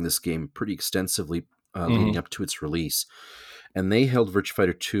covering this game pretty extensively leading up to its release, and they held Virtua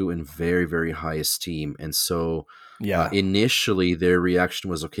Fighter 2 in very, very high esteem. And so initially their reaction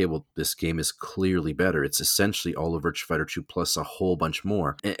was, okay, well, this game is clearly better. It's essentially all of Virtua Fighter 2 plus a whole bunch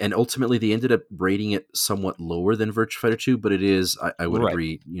more. And ultimately they ended up rating it somewhat lower than Virtua Fighter 2, but it is, I would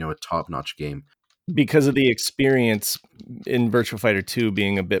agree, a top-notch game. Because of the experience in Virtua Fighter 2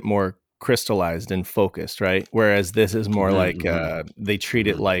 being a bit more crystallized and focused, right? Whereas this is more like they treat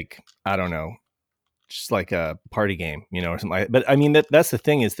it like, I don't know, just like a party game, or something like that. But I mean, that's the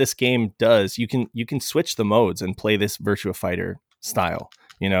thing is this game does, you can switch the modes and play this Virtua Fighter style.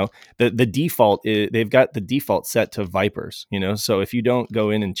 The default is, they've got the default set to Vipers, so if you don't go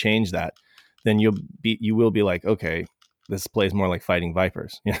in and change that, then you will be like, okay, this plays more like fighting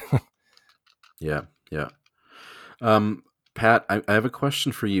Vipers. Yeah. Pat, I have a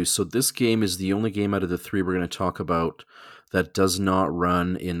question for you. So this game is the only game out of the three we're going to talk about that does not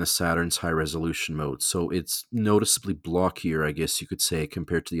run in the Saturn's high resolution mode. So it's noticeably blockier, I guess you could say,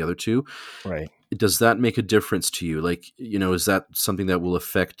 compared to the other two. Right. Does that make a difference to you? Like, is that something that will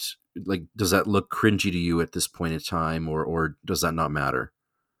affect, like, does that look cringy to you at this point in time, or does that not matter?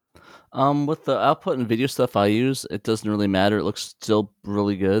 With the output and video stuff I use, it doesn't really matter. It looks still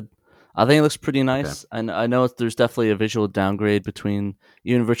really good. I think it looks pretty nice. Okay. I know there's definitely a visual downgrade between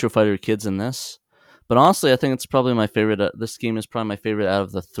even Virtua Fighter Kids and this. But honestly, I think it's probably my favorite. This game is probably my favorite out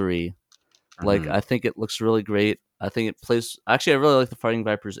of the three. Like, I think it looks really great. I think it plays... Actually, I really like the Fighting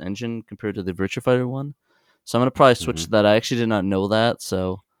Vipers engine compared to the Virtua Fighter one. So I'm going to probably switch to that. I actually did not know that,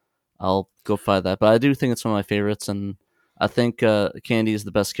 so I'll go find that. But I do think it's one of my favorites, and I think Candy is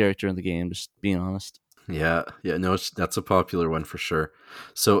the best character in the game, just being honest. Yeah, no, that's a popular one for sure.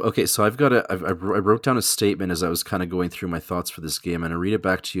 So, okay, so I wrote down a statement as I was kind of going through my thoughts for this game, and I read it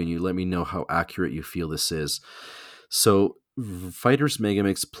back to you, and you let me know how accurate you feel this is. So, Fighters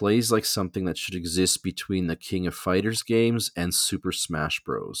Megamix plays like something that should exist between the King of Fighters games and Super Smash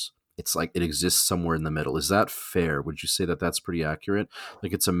Bros. It's like it exists somewhere in the middle. Is that fair? Would you say that that's pretty accurate?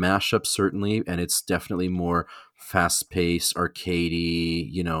 Like, it's a mashup, certainly, and it's definitely more fast-paced,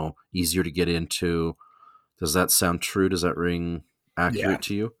 arcadey, easier to get into. Does that sound true? Does that ring accurate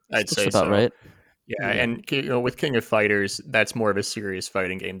to you? I'd say about so. Right. Yeah, and with King of Fighters, that's more of a serious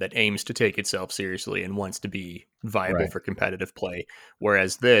fighting game that aims to take itself seriously and wants to be viable for competitive play.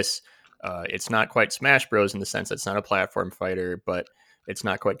 Whereas this, it's not quite Smash Bros. In the sense that it's not a platform fighter, but it's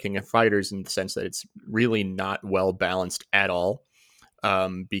not quite King of Fighters in the sense that it's really not well balanced at all.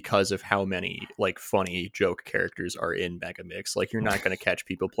 Because of how many like funny joke characters are in Megamix. Like, you're not going to catch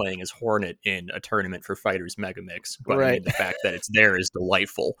people playing as Hornet in a tournament for Fighters Megamix, but I mean, the fact that it's there is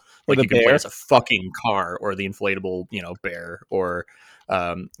delightful. Like, you can play as a fucking car or the inflatable, bear, or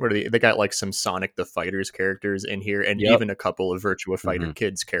they got like some Sonic the Fighters characters in here, and even a couple of Virtua Fighter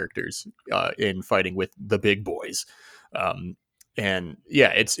Kids characters in fighting with the big boys. And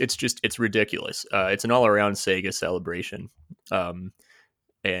yeah, it's ridiculous. It's an all around Sega celebration.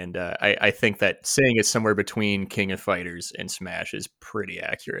 And I think that saying it's somewhere between King of Fighters and Smash is pretty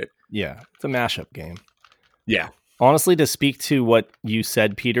accurate. Yeah, it's a mashup game. Yeah. Honestly, to speak to what you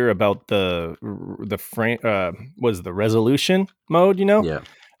said, Peter, about the resolution mode,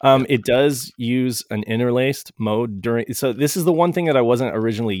 it does use an interlaced mode during. So this is the one thing that I wasn't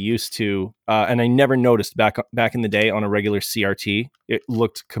originally used to, and I never noticed back in the day on a regular CRT. It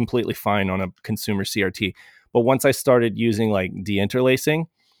looked completely fine on a consumer CRT. But once I started using like deinterlacing,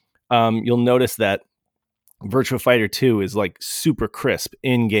 you'll notice that Virtua Fighter 2 is like super crisp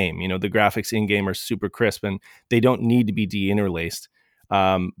in game. The graphics in game are super crisp, and they don't need to be deinterlaced.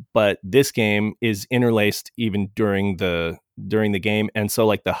 But this game is interlaced even during the game, and so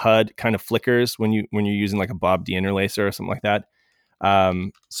like the HUD kind of flickers when you're using like a Bob deinterlacer or something like that.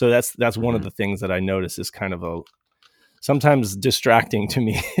 So that's one of the things that I notice is kind of sometimes distracting to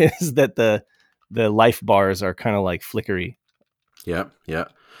me is that the life bars are kind of like flickery. Yeah.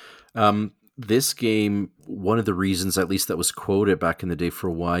 This game, one of the reasons, at least that was quoted back in the day, for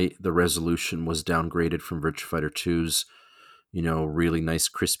why the resolution was downgraded from Virtua Fighter 2's, really nice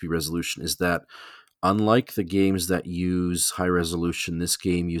crispy resolution, is that unlike the games that use high resolution, this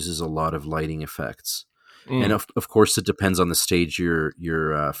game uses a lot of lighting effects. And of course, it depends on the stage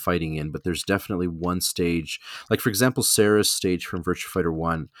you're fighting in, but there's definitely one stage, like for example, Sarah's stage from Virtua Fighter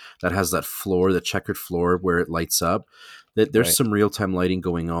 1 that has that floor, the checkered floor where it lights up. That there's some real-time lighting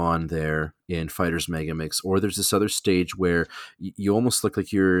going on there in Fighters Megamix. Or there's this other stage where you almost look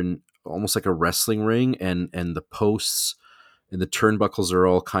like you're in almost like a wrestling ring, and the posts and the turnbuckles are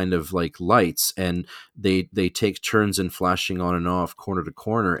all kind of like lights, and they take turns in flashing on and off corner to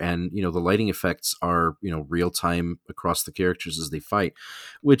corner, and the lighting effects are real time across the characters as they fight,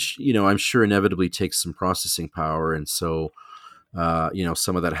 which I'm sure inevitably takes some processing power, and so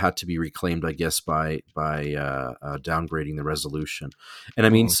some of that had to be reclaimed, I guess, by downgrading the resolution. And I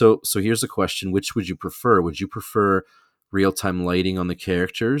mean, so here's a question: which would you prefer? Would you prefer real time lighting on the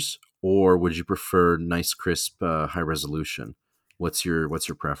characters, or would you prefer nice, crisp, high resolution? What's your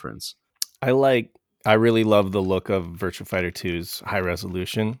preference? I really love the look of Virtua Fighter 2's high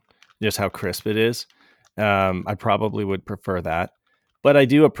resolution, just how crisp it is. I probably would prefer that. But I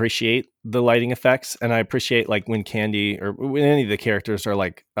do appreciate the lighting effects, and I appreciate like when Candy or when any of the characters are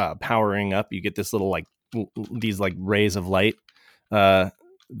like powering up, you get this little like these like rays of light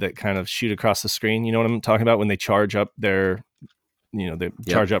that kind of shoot across the screen. You know what I'm talking about when they charge up their, they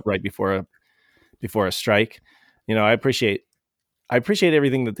charge up right before a strike. I appreciate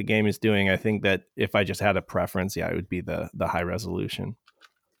everything that the game is doing. I think that if I just had a preference, it would be the high resolution.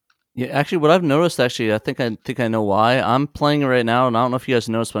 Yeah, actually, what I've noticed, I think I know why. I'm playing it right now, and I don't know if you guys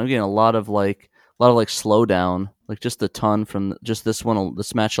noticed, but I'm getting a lot of slowdown, like just a ton from just this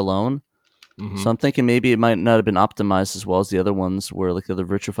match alone. Mm-hmm. So I'm thinking maybe it might not have been optimized as well as the other ones where like the other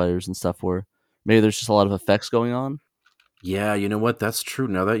Virtua Fighters and stuff were. Maybe there's just a lot of effects going on. Yeah, you know what? That's true.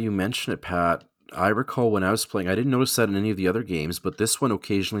 Now that you mention it, Pat, I recall when I was playing, I didn't notice that in any of the other games, but this one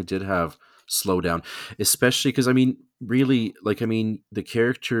occasionally did have slowdown, especially because, really, the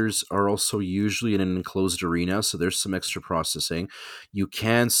characters are also usually in an enclosed arena, so there's some extra processing. You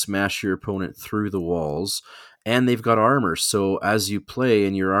can smash your opponent through the walls, and they've got armor, so as you play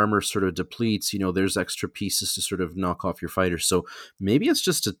and your armor sort of depletes, there's extra pieces to sort of knock off your fighters. So maybe it's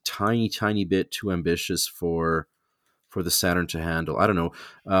just a tiny, tiny bit too ambitious for the Saturn to handle. I don't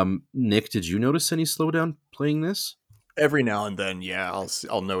know. Nick, did you notice any slowdown playing this? Every now and then, yeah,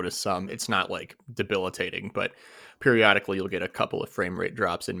 I'll notice some. It's not like debilitating, but periodically you'll get a couple of frame rate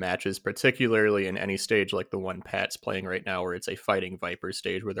drops in matches, particularly in any stage like the one Pat's playing right now, where it's a fighting Viper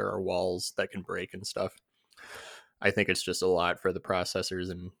stage where there are walls that can break and stuff. I think it's just a lot for the processors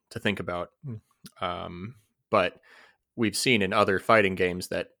and to think about. But we've seen in other fighting games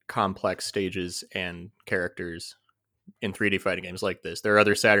that complex stages and characters in 3D fighting games like this, there are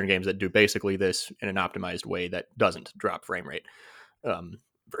other Saturn games that do basically this in an optimized way that doesn't drop frame rate.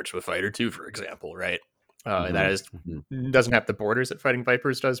 Virtua Fighter 2, for example, right? That doesn't have the borders that Fighting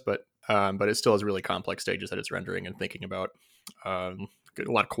Vipers does, but it still has really complex stages that it's rendering and thinking about. A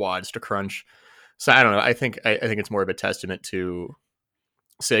lot of quads to crunch. So I don't know. I think it's more of a testament to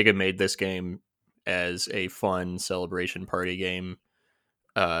Sega made this game as a fun celebration party game,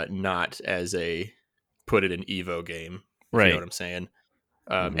 not as a put it in Evo game. Right. You know what I'm saying?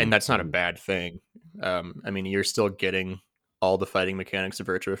 And that's not a bad thing. You're still getting all the fighting mechanics of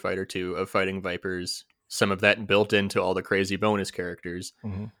Virtua Fighter 2, of Fighting Vipers, some of that built into all the crazy bonus characters.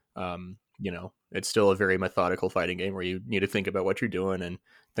 It's still a very methodical fighting game where you need to think about what you're doing and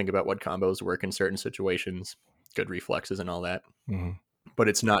think about what combos work in certain situations, good reflexes and all that. But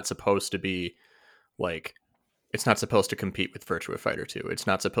it's not supposed to be like, it's not supposed to compete with Virtua Fighter 2. It's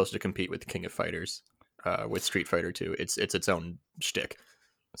not supposed to compete with King of Fighters, with Street Fighter 2. It's its own shtick.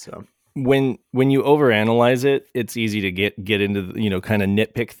 So when you overanalyze it, it's easy to get into kind of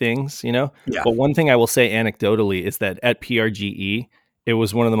nitpick things, Yeah. But one thing I will say anecdotally is that at PRGE, it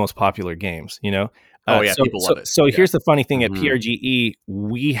was one of the most popular games. People love it. So here's the funny thing: at PRGE,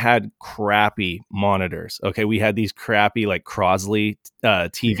 we had crappy monitors. Okay, we had these crappy like Crosley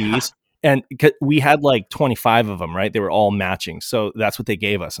TVs. And we had like 25 of them, right? They were all matching. So that's what they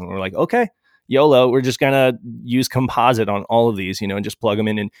gave us. And we're like, okay, YOLO, we're just going to use composite on all of these, and just plug them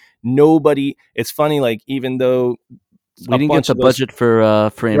in. And nobody, it's funny, like, even though we didn't get the budget for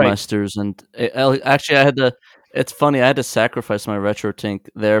Frame Masters. And actually, it's funny, I had to sacrifice my RetroTink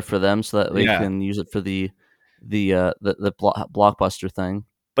there for them so that we can use it for the Blockbuster thing.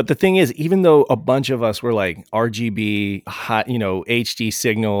 But the thing is, even though a bunch of us were like RGB, hot, HD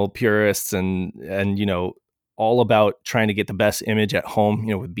signal purists and all about trying to get the best image at home,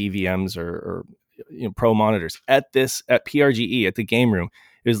 with BVMs or pro monitors at PRGE, at the game room,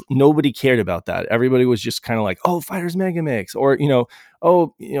 nobody cared about that. Everybody was just kind of like, oh, Fighters Mega Mix, or,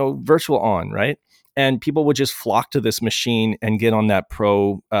 Virtual On, right? And people would just flock to this machine and get on that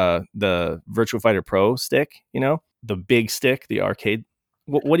the Virtua Fighter Pro stick, the big stick, the arcade.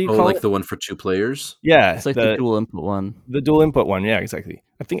 What do you call it? Like the one for 2 players? Yeah. It's like the dual input one. The dual input one. Yeah, exactly.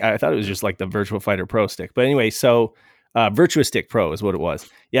 I thought it was just like the Virtua Fighter Pro stick. But anyway, so Virtua Stick Pro is what it was.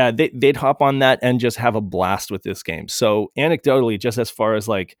 Yeah, they'd hop on that and just have a blast with this game. So anecdotally, just as far as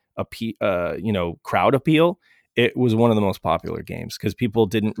like a crowd appeal, it was one of the most popular games because people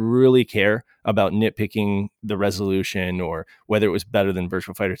didn't really care about nitpicking the resolution or whether it was better than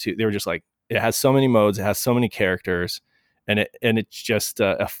Virtua Fighter 2. They were just like, it has so many modes, it has so many characters, and it's just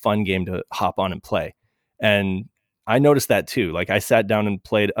a fun game to hop on and play. And I noticed that too. Like I sat down and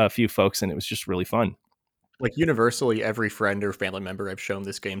played a few folks, and it was just really fun. Like universally, every friend or family member I've shown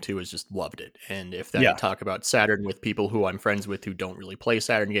this game to has just loved it. And if I talk about Saturn with people who I'm friends with who don't really play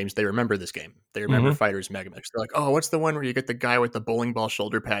Saturn games, they remember this game. They remember Fighters Megamix. They're like, oh, what's the one where you get the guy with the bowling ball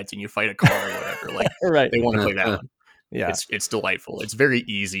shoulder pads and you fight a car or whatever? Like, right. They want to play that one. Yeah, it's delightful. It's very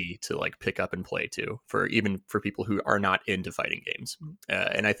easy to like pick up and play too, for people who are not into fighting games.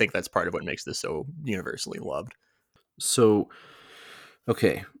 And I think that's part of what makes this so universally loved. So,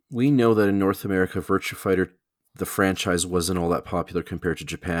 okay, we know that in North America, Virtua Fighter, the franchise, wasn't all that popular compared to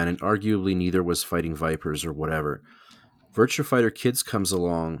Japan, and arguably neither was Fighting Vipers or whatever. Virtua Fighter Kids comes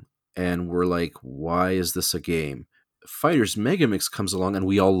along, and we're like, why is this a game? Fighters Megamix comes along, and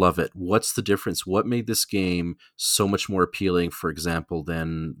we all love it. What's the difference? What made this game so much more appealing, for example,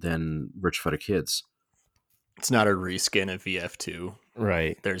 than Virtua Fighter Kids? It's not a reskin of VF2.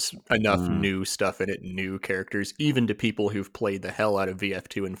 Right. There's enough new stuff in it, new characters, even to people who've played the hell out of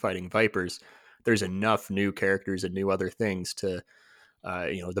VF2 and Fighting Vipers. There's enough new characters and new other things to,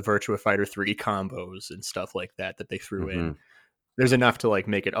 the Virtua Fighter 3 combos and stuff like that they threw in. There's enough to like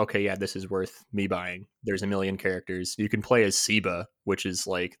make it, okay, yeah, this is worth me buying. There's a million characters. You can play as Seba, which is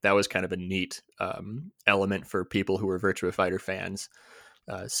like, that was kind of a neat element for people who were Virtua Fighter fans.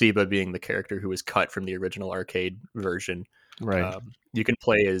 Seba being the character who was cut from the original arcade version. Right. You can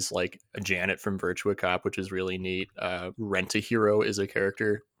play as like a Janet from Virtua Cop, which is really neat. Rent-A-Hero is a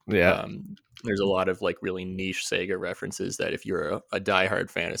character. Yeah. There's a lot of like really niche Sega references that if you're a diehard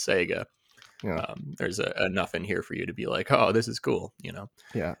fan of Sega, there's enough in here for you to be like, oh, this is cool.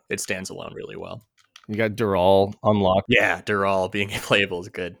 Yeah. It stands alone really well. You got Dural unlocked. Yeah, Dural being playable is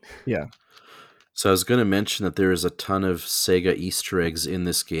good. Yeah. So I was going to mention that there is a ton of Sega Easter eggs in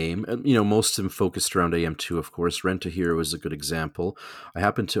this game. Most of them focused around AM2, of course. Rent-A-Hero is a good example. I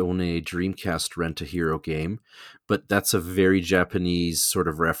happen to own a Dreamcast Rent-A-Hero game, but that's a very Japanese sort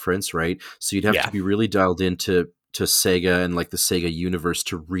of reference, right? So you'd have to be really dialed into Sega and like the Sega universe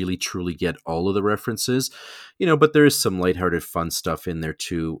to really truly get all of the references. But there is some lighthearted fun stuff in there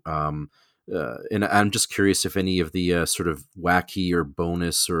too. And I'm just curious if any of the sort of wacky or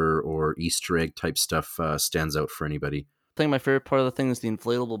bonus or Easter egg type stuff stands out for anybody. I think my favorite part of the thing is the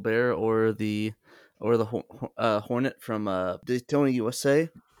inflatable bear or the Hornet from Daytona USA.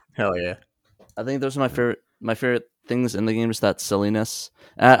 Hell yeah! I think those are my favorite things in the game. Is that silliness.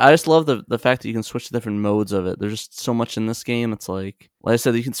 I just love the fact that you can switch to different modes of it. There's just so much in this game. It's like I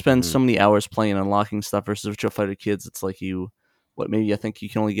said, you can spend so many hours playing and unlocking stuff versus Virtua Fighter Kids. It's like maybe I think you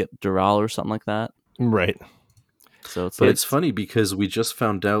can only get Dural or something like that. Right. So it's funny because we just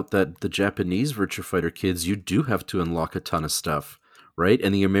found out that the Japanese Virtua Fighter Kids, you do have to unlock a ton of stuff, right?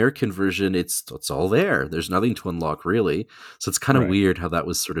 And the American version, it's all there. There's nothing to unlock really. So it's kind of weird how that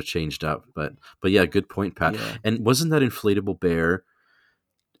was sort of changed up. But yeah, good point, Pat. Yeah. And wasn't that inflatable bear?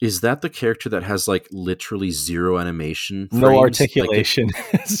 Is that the character that has like literally zero animation? Frames? No articulation.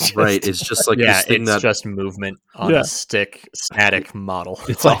 Like right. It's just like this thing it's just movement on a stick, static model.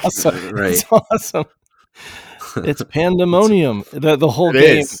 It's awesome. Right. It's awesome. It's pandemonium. The whole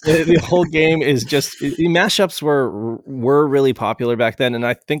game. The whole game is just the mashups were really popular back then, and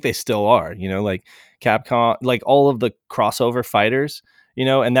I think they still are. Like Capcom, like all of the crossover fighters.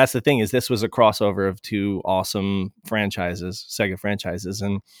 And that's the thing is this was a crossover of two awesome Sega franchises,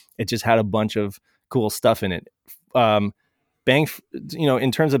 and it just had a bunch of cool stuff in it.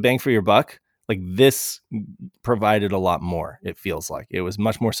 In terms of bang for your buck, like this provided a lot more. It feels like it was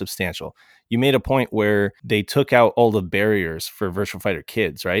much more substantial. You made a point where they took out all the barriers for Virtua Fighter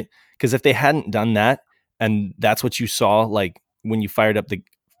Kids, right? Because if they hadn't done that, and that's what you saw, like when you fired up the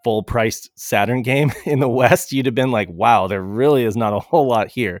full priced Saturn game in the West, you'd have been like, wow, there really is not a whole lot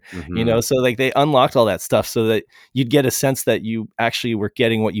here. So like they unlocked all that stuff so that you'd get a sense that you actually were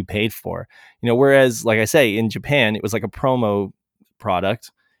getting what you paid for, whereas like I say, in Japan, it was like a promo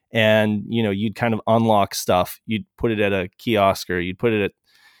product, and you'd kind of unlock stuff. You'd put it at a kiosk, or you'd put it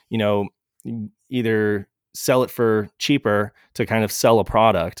at, either sell it for cheaper to kind of sell a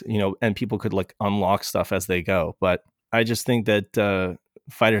product, and people could like unlock stuff as they go. But I just think that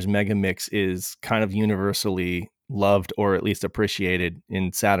Fighters Megamix is kind of universally loved, or at least appreciated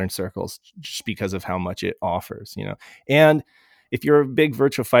in Saturn circles, just because of how much it offers, And if you're a big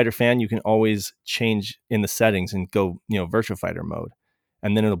Virtua Fighter fan, you can always change in the settings and go, Virtua Fighter mode,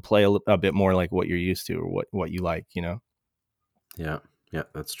 and then it'll play a bit more like what you're used to or what you like, Yeah,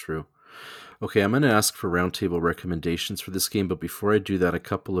 that's true. Okay, I'm going to ask for roundtable recommendations for this game, but before I do that, a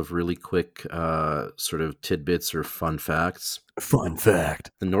couple of really quick sort of tidbits or fun facts. Fun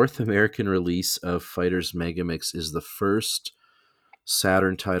fact. The North American release of Fighters Megamix is the first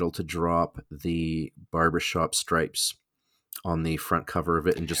Saturn title to drop the barbershop stripes on the front cover of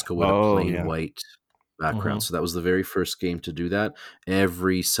it and just go with a plain white background. So that was the very first game to do that.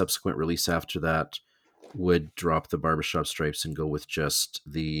 Every subsequent release after that would drop the barbershop stripes and go with just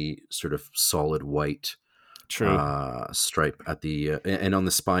the sort of solid white stripe at the and on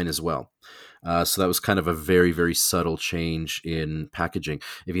the spine as well. So that was kind of a very, very subtle change in packaging.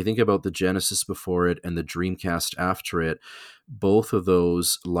 If you think about the Genesis before it and the Dreamcast after it, both of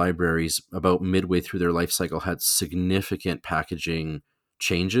those libraries, about midway through their life cycle, had significant packaging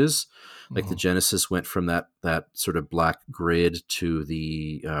changes. Like the Genesis went from that sort of black grid to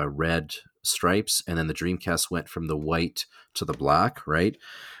the red stripes, and then the Dreamcast went from the white to the black, right?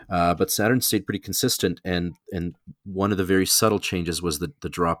 But Saturn stayed pretty consistent, and one of the very subtle changes was the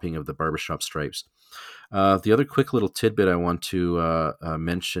dropping of the barbershop stripes. The other quick little tidbit I want to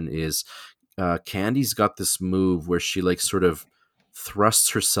mention is Candy's got this move where she like sort of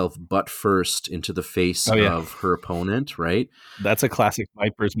thrusts herself butt first into the face of her opponent, right? That's a classic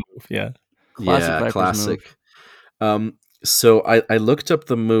Viper's move, yeah. Classic. Move. So I looked up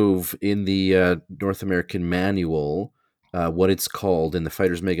the move in the North American manual, what it's called in the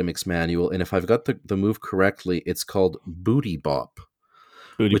Fighters Megamix manual, and if I've got the move correctly, it's called Booty Bop,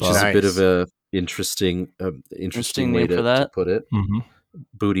 which is a bit of a interesting way to put it. Mm-hmm.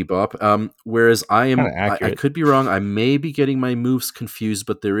 Booty Bop. Whereas I could be wrong. I may be getting my moves confused,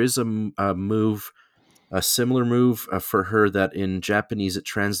 but there is a move, a similar move for her that in Japanese it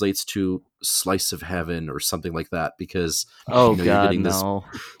translates to slice of heaven or something like that, because you're getting this.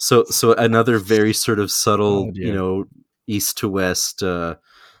 So another very sort of subtle, east to west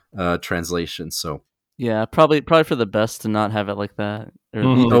translation. So yeah, probably for the best to not have it like that.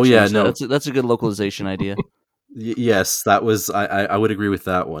 That's a good localization idea. Yes, that was. I would agree with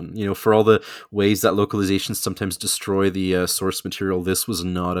that one. For all the ways that localizations sometimes destroy the source material, this was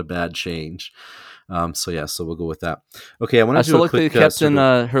not a bad change. So we'll go with that. Okay, I want to do a quick. They kept in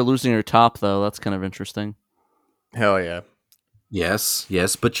her losing her top, though. That's kind of interesting. Hell yeah. Yes,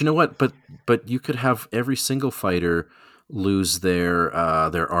 but you know what? But you could have every single fighter lose their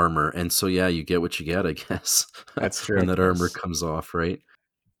armor, and so you get what you get, I guess. That's true. When that armor comes off, right?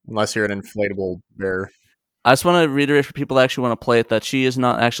 Unless you're an inflatable bear. I just want to reiterate for people that actually want to play it that she is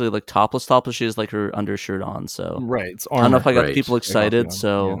not actually like topless. She has like her undershirt on. So it's armor. I don't know if I got people excited.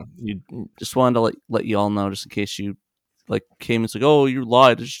 So just wanted to let you all know, just in case you like came and said, "Oh, you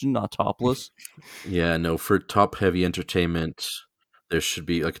lied. She's not topless." Yeah, no. For top heavy entertainment, there should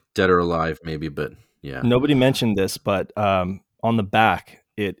be like Dead or Alive, maybe, but yeah. Nobody mentioned this, but on the back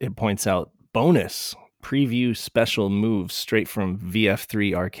it points out bonus preview special moves straight from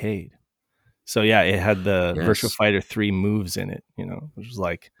VF3 Arcade. So it had the Virtua Fighter 3 moves in it, which was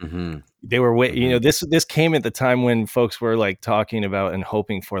like they were this came at the time when folks were like talking about and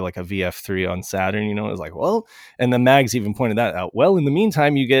hoping for like a VF3 on Saturn, it was like, well, and the mags even pointed that out. Well, in the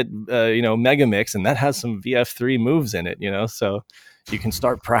meantime, you get Megamix, and that has some VF3 moves in it, so you can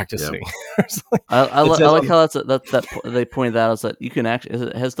start practicing. Like, I like how that they pointed that out. It's like you can actually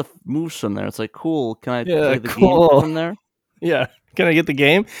it has the moves from there. It's like cool. Can I play the game from there? Yeah. Can I get the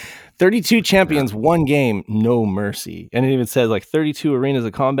game? 32 champions, one game, no mercy. And it even says like 32 arenas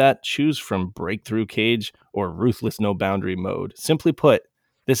of combat, choose from breakthrough cage or ruthless no boundary mode. Simply put,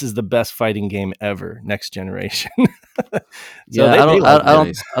 this is the best fighting game ever, next generation. I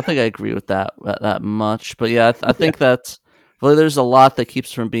think I agree with that much. But I think that there's a lot that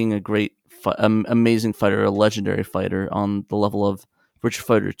keeps from being a great, amazing fighter, a legendary fighter on the level of Virtua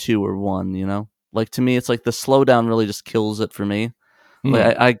Fighter 2 or 1, Like to me, it's like the slowdown really just kills it for me.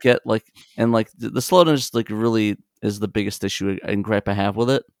 Like I get like, and like the slowdown just like really is the biggest issue and gripe I have with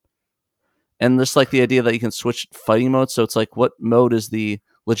it. And just like the idea that you can switch fighting modes. So it's like, what mode is the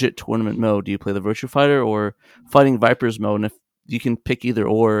legit tournament mode? Do you play the Virtua Fighter or Fighting Vipers mode? And if you can pick either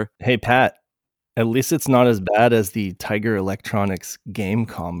or. Hey, Pat, at least it's not as bad as the Tiger Electronics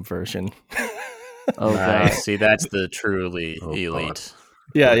Gamecom version. Oh, nice. See, that's the truly elite.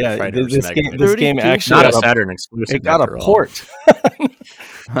 Yeah. This game actually not a Saturn exclusive. It got a port.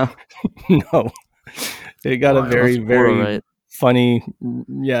 No, it got a very, very funny.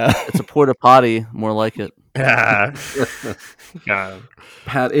 Yeah, it's a porta potty, more like it. God.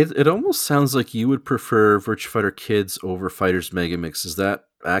 Pat, it almost sounds like you would prefer Virtua Fighter Kids over Fighters Megamix. Is that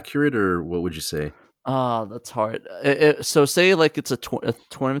accurate, or what would you say? That's hard. So say like it's a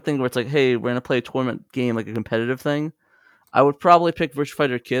tournament thing where it's like, hey, we're gonna play a tournament game, like a competitive thing. I would probably pick Virtua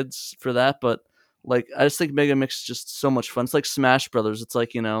Fighter Kids for that, but like I just think Mega Mix is just so much fun. It's like Smash Brothers. It's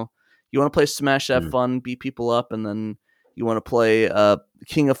like, you want to play Smash, have fun, beat people up, and then you want to play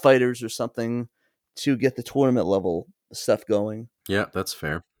King of Fighters or something to get the tournament level stuff going. Yeah, that's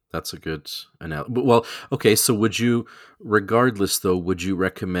fair. That's a good analogy. Well, okay, so would you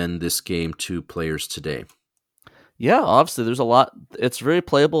recommend this game to players today? Yeah, obviously there's a lot. It's very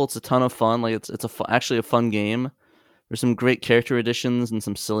playable. It's a ton of fun. Like it's actually a fun game. There's some great character additions and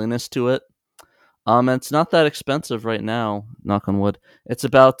some silliness to it. And it's not that expensive right now. Knock on wood. It's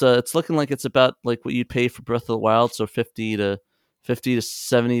about. It's looking like it's about like what you'd pay for Breath of the Wild, so $50 to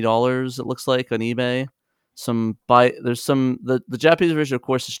 $70. It looks like on eBay. There's some the Japanese version, of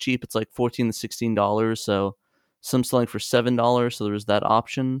course, is cheap. It's like $14 to $16. So some selling for $7. So there's that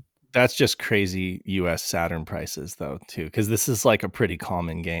option. That's just crazy U.S. Saturn prices, though, too, because this is like a pretty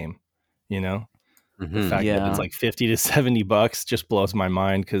common game, The fact that it's like $50 to $70 just blows my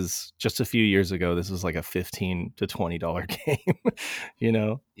mind, because just a few years ago, this was like a $15 to $20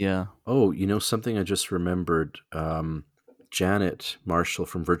 game, Yeah. Oh, something I just remembered. Janet Marshall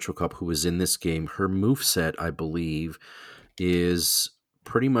from Virtual Cop, who was in this game, her moveset, I believe, is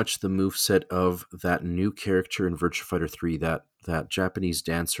pretty much the moveset of that new character in Virtua Fighter 3, that Japanese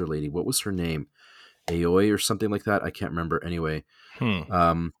dancer lady. What was her name? Aoi or something like that? I can't remember. Anyway,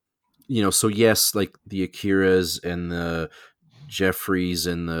 so yes, like the Akiras and the Jeffries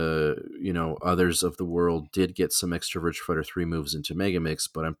and the others of the world did get some extra Virtua Fighter 3 moves into Megamix,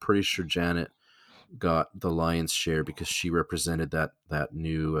 but I'm pretty sure Janet got the lion's share because she represented that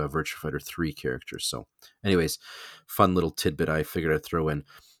new Virtua Fighter 3 character. So anyways, fun little tidbit I figured I'd throw in.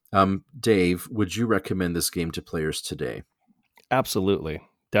 Dave, would you recommend this game to players today? Absolutely.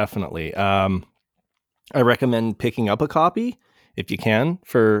 Definitely. I recommend picking up a copy if you can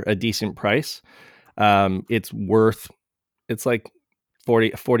for a decent price. It's like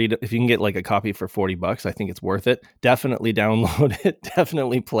 40 if you can get like a copy for $40, I think it's worth it. Definitely download it,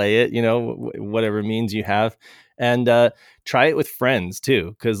 definitely play it, whatever means you have, and try it with friends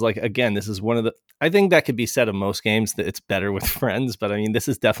too, because like, again, this is one of the, I think that could be said of most games, that it's better with friends, but I mean, this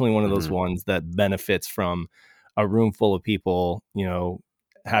is definitely one of those ones that benefits from a room full of people,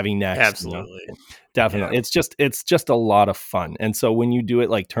 having next. Absolutely. Definitely. Yeah. It's just a lot of fun. And so when you do it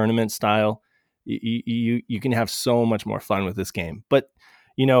like tournament style, you can have so much more fun with this game. But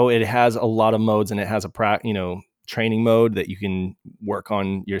it has a lot of modes, and it has a training mode that you can work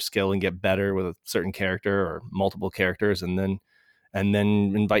on your skill and get better with a certain character or multiple characters, and then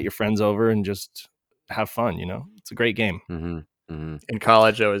invite your friends over and just have fun. It's a great game. In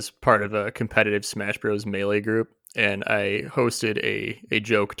college, I was part of a competitive Smash Bros. Melee group, and I hosted a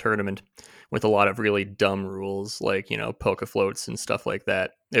joke tournament with a lot of really dumb rules, like, polka floats and stuff like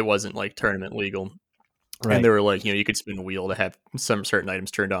that. It wasn't like tournament legal. Right. And they were like, you could spin a wheel to have some certain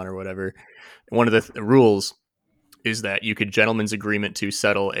items turned on or whatever. One of the rules is that you could gentleman's agreement to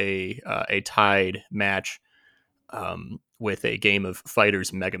settle a tied match with a game of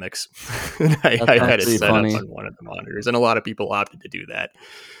Fighters Megamix. I had it set up on one of the monitors, and a lot of people opted to do that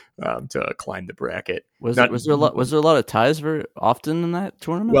to climb the bracket. Was there a lot of ties very often in that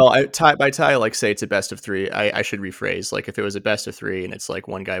tournament? Well, by tie, like, say it's a best of three. I should rephrase. Like, if it was a best of three and it's like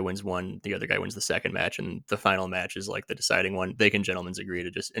one guy wins one, the other guy wins the second match, and the final match is like the deciding one, they can gentlemen's agree to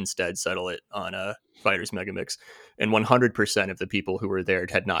just instead settle it on a Fighters Megamix. And 100% of the people who were there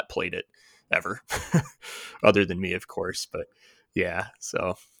had not played it ever, other than me, of course. But yeah,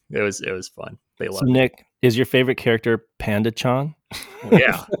 so it was fun. They loved it. Nick, is your favorite character Panda-chan?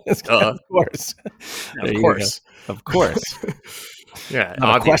 Yeah, of course. Of course. Yeah,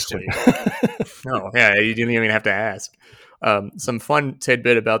 not obviously. No, yeah, you didn't even have to ask. Some fun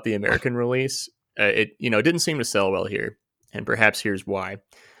tidbit about the American release. It didn't seem to sell well here, and perhaps here's why.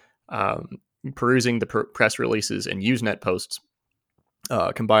 Perusing the press releases and Usenet posts,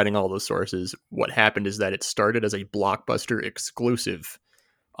 combining all those sources, what happened is that it started as a Blockbuster exclusive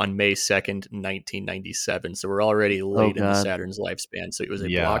on May 2nd, 1997. So we're already late in the Saturn's lifespan. So it was a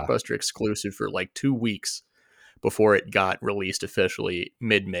Blockbuster exclusive for like 2 weeks before it got released officially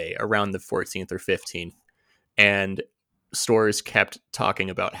mid-May, around the 14th or 15th. And stores kept talking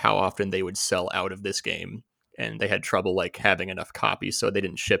about how often they would sell out of this game, and they had trouble like having enough copies, so they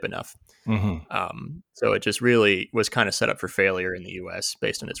didn't ship enough. So it just really was kind of set up for failure in the US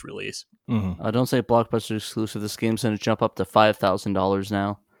based on its release. Don't say Blockbuster exclusive. This game's going to jump up to $5,000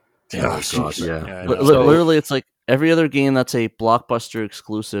 now. Oh God, yeah. Literally, it's like every other game that's a Blockbuster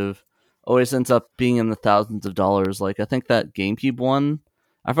exclusive always ends up being in the thousands of dollars. Like, I think that GameCube one,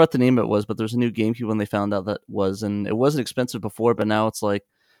 I forgot the name it was, but there's a new GameCube one they found out that was, and it wasn't expensive before, but now it's like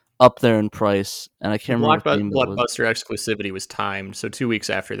up there in price, and I can't remember what game it was. Blockbuster exclusivity was timed, so 2 weeks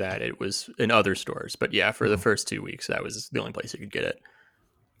after that, it was in other stores. But yeah, for the first 2 weeks, that was the only place you could get it.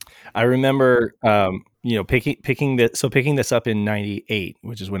 I remember, picking this up in '98,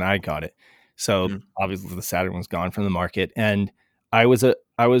 which is when I got it. So obviously the Saturn was gone from the market, and I was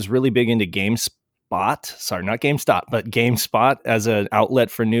really big into GameSpot. Sorry, not GameStop, but GameSpot as an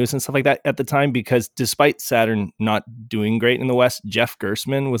outlet for news and stuff like that at the time, because despite Saturn not doing great in the West, Jeff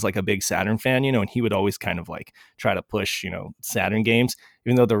Gerstmann was like a big Saturn fan, and he would always kind of like try to push, Saturn games,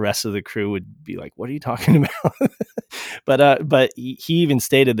 even though the rest of the crew would be like, what are you talking about? But he even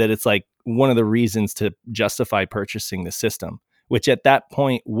stated that it's like one of the reasons to justify purchasing the system, which at that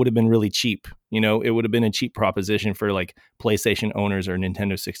point would have been really cheap. It would have been a cheap proposition for like PlayStation owners or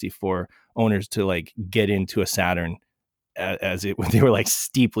Nintendo 64 owners to like get into a Saturn, as they were like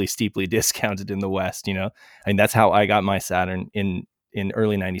steeply discounted in the West. And that's how I got my Saturn in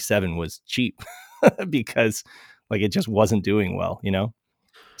early '97, was cheap because like it just wasn't doing well.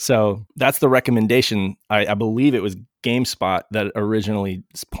 So that's the recommendation. I believe it was GameSpot that originally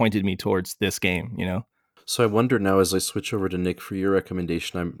pointed me towards this game. So I wonder now, as I switch over to Nick for your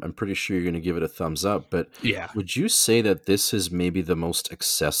recommendation, I'm pretty sure you're going to give it a thumbs up, but yeah, would you say that this is maybe the most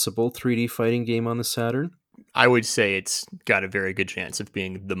accessible 3D fighting game on the Saturn? I would say it's got a very good chance of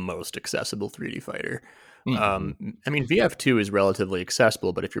being the most accessible 3D fighter. I mean, VF2 is relatively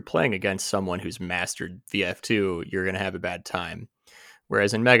accessible, but if you're playing against someone who's mastered VF2, you're going to have a bad time.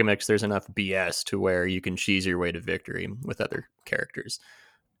 Whereas in Megamix, there's enough BS to where you can cheese your way to victory with other characters.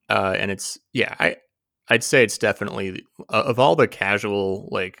 And I'd say it's definitely, of all the casual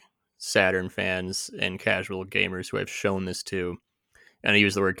like Saturn fans and casual gamers who I've shown this to, and I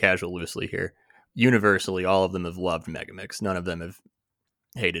use the word casual loosely here, universally, all of them have loved Megamix. None of them have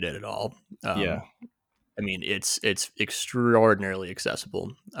hated it at all. Yeah. I mean, it's extraordinarily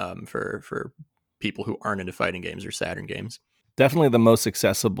accessible for people who aren't into fighting games or Saturn games. Definitely the most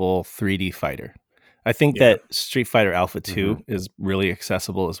accessible 3D fighter. I think that Street Fighter Alpha 2 is really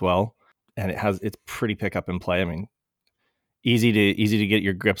accessible as well. And it's pretty pick up and play. I mean, easy to get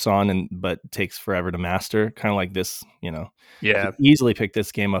your grips on, but takes forever to master. Kind of like this, Yeah. You easily pick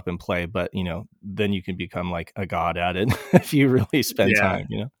this game up and play, but then you can become like a god at it if you really spend time.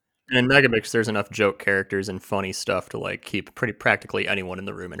 And in Megamix, there's enough joke characters and funny stuff to like keep pretty practically anyone in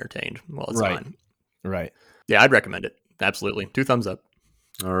the room entertained while it's on. Right. Yeah, I'd recommend it. Absolutely. 2 thumbs up.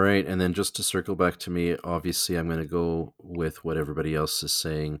 All right. And then just to circle back to me, obviously I'm going to go with what everybody else is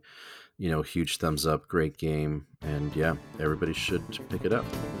saying. Huge thumbs up, great game. And yeah, everybody should pick it up.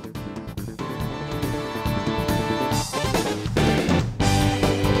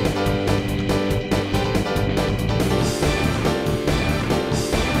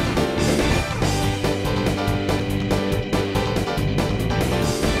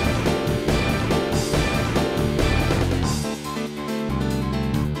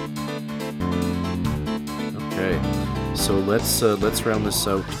 So let's round this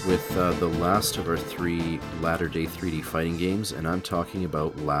out with the last of our 3 latter-day 3D fighting games, and I'm talking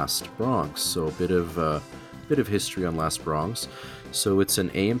about Last Bronx. So a bit of history on Last Bronx. So it's an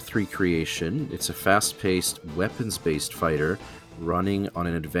AM3 creation. It's a fast-paced, weapons-based fighter running on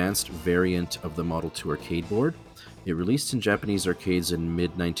an advanced variant of the Model 2 arcade board. It released in Japanese arcades in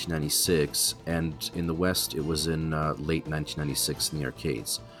mid-1996, and in the West it was in late 1996 in the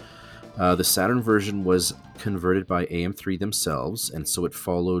arcades. The Saturn version was converted by AM3 themselves, and so it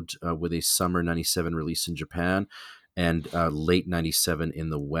followed with a summer 97 release in Japan and late 97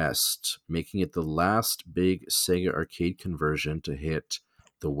 in the West, making it the last big Sega arcade conversion to hit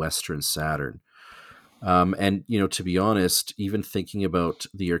the Western Saturn. And, to be honest, even thinking about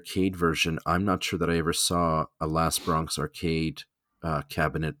the arcade version, I'm not sure that I ever saw a Last Bronx arcade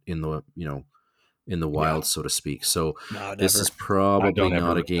cabinet in the wild, so to speak. So this is probably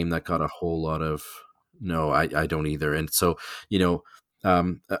not a game that got a whole lot of... No, I don't either. And so,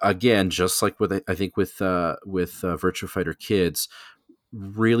 again, just like with Virtua Fighter Kids,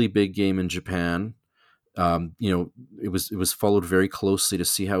 really big game in Japan. It was followed very closely to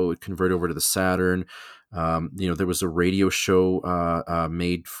see how it would convert over to the Saturn. There was a radio show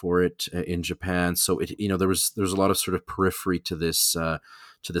made for it in Japan. So there was a lot of sort of periphery to this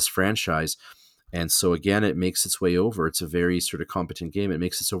franchise. And so again, it makes its way over. It's a very sort of competent game. It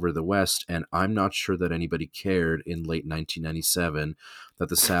makes its over to the West, and I'm not sure that anybody cared in late 1997 that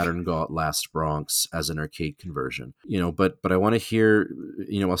the Saturn got Last Bronx as an arcade conversion. But I want to hear.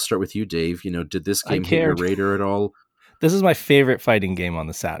 I'll start with you, Dave. Did this game hit your radar at all? This is my favorite fighting game on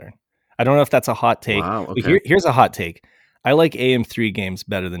the Saturn. I don't know if that's a hot take. Wow, okay. Here's a hot take. I like AM3 games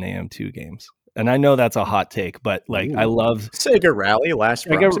better than AM2 games. And I know that's a hot take, but like I love Sega Rally, Last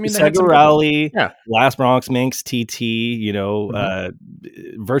Bronx. I mean, Sega Rally, Last Bronx, Minx, TT, you know,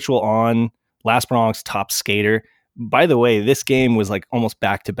 Virtual On, Last Bronx, Top Skater. By the way, this game was like almost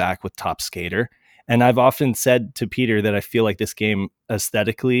back to back with Top Skater. And I've often said to Peter that I feel like this game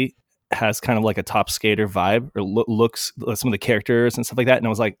aesthetically has kind of like a Top Skater vibe, or looks some of the characters and stuff like that. And I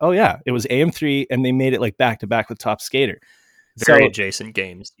was like, oh yeah, it was AM3 and they made it like back to back with Top Skater. Very adjacent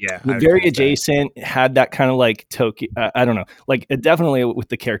games. Yeah. Very adjacent, had that kind of like Tokyo, I don't know, like definitely with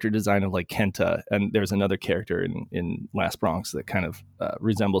the character design of like Kenta, and there's another character in Last Bronx that kind of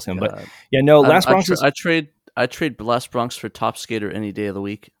resembles him. But yeah, no, Last Bronx I trade Last Bronx for Top Skater any day of the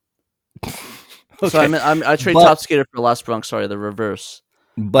week. Okay. So I trade Top Skater for Last Bronx, sorry, the reverse.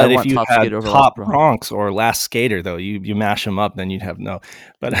 But if you had Top Bronx or Last Skater, though, you mash them up, then you'd have no.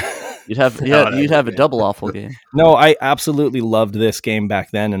 But you'd have a double awful game. No, I absolutely loved this game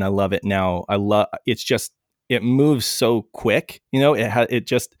back then, and I love it now. It's just it moves so quick. You know,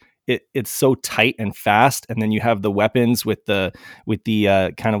 it's so tight and fast, and then you have the weapons with the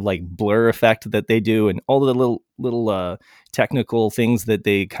kind of like blur effect that they do, and all the little technical things that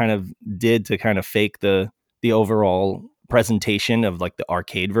they kind of did to kind of fake the overall presentation of like the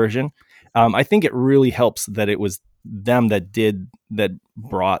arcade version. I think it really helps that it was them that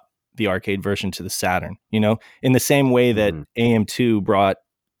brought the arcade version to the Saturn, you know, in the same way that AM2 brought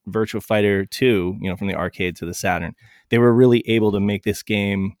Virtua Fighter 2, you know, from the arcade to the Saturn. They were really able to make this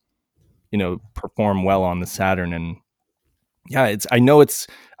game, you know, perform well on the Saturn. And yeah, I don't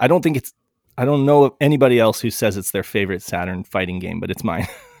know of anybody else who says it's their favorite Saturn fighting game, but it's mine.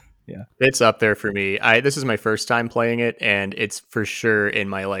 Yeah, it's up there for me. This is my first time playing it, and it's for sure in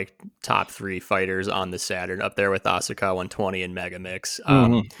my like top 3 fighters on the Saturn, up there with Asuka 120 and Megamix.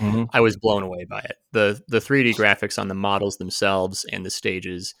 I was blown away by it. The 3D graphics on the models themselves and the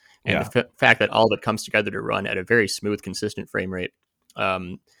stages, and the fact that all of it comes together to run at a very smooth, consistent frame rate.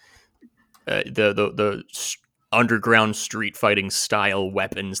 The underground street fighting style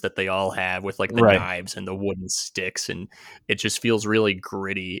weapons that they all have with like the knives and the wooden sticks, and it just feels really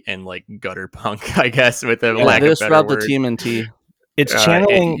gritty and like gutter punk, I guess, with a lack of better word. The TMNT. It's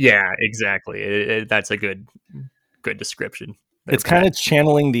channeling. Exactly. That's a good description. It's kind of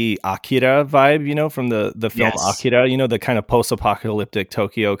channeling the Akira vibe, you know, from the film Akira, you know, the kind of post-apocalyptic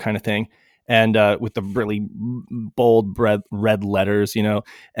Tokyo kind of thing. And with the really bold red letters, you know,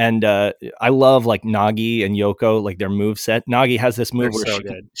 and I love like Nagi and Yoko, like their move set. Nagi has this move where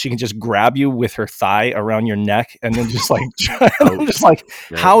she can just grab you with her thigh around your neck, and then just like, I'm just like,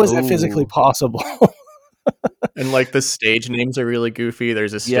 how is that physically possible? And like the stage names are really goofy.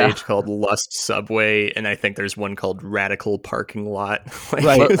 There's a stage called Lust Subway, and I think there's one called Radical Parking Lot. I'm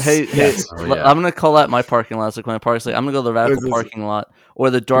gonna call that my parking lot. It's like when I park, I'm gonna go to the Radical Parking Lot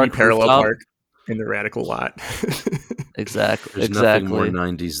or the Dark Parallel Park in the Radical Lot. Exactly. There's nothing more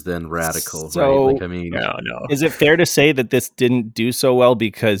 90s than Radical. So, right? Like, I mean, no. Is it fair to say that this didn't do so well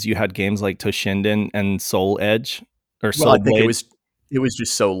because you had games like Toshinden and Soul Edge or Soul Blade? I think it was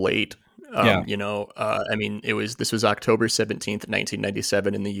just so late. You know, I mean, this was October 17th,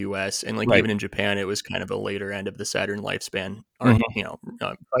 1997 in the US, and like even in Japan, it was kind of a later end of the Saturn lifespan, you know,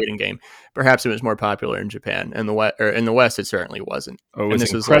 fighting game. Perhaps it was more popular in Japan, and in the West, it certainly wasn't. Oh, it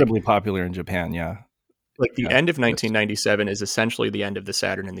was incredibly popular in Japan. Yeah. Like the end of 1997 is essentially the end of the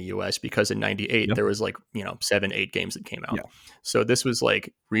Saturn in the US, because in 98 there was like, you know, 7-8 games that came out. Yeah. So this was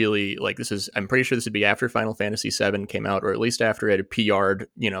like really like I'm pretty sure this would be after Final Fantasy VII came out, or at least after it had PR'd,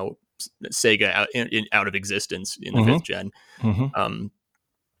 you know, Sega out of existence in the 5th gen.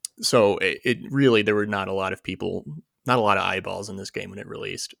 So it really, there were not a lot of eyeballs in this game when it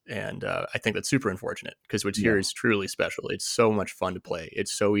released, and I think that's super unfortunate, because what's here is truly special. It's so much fun to play.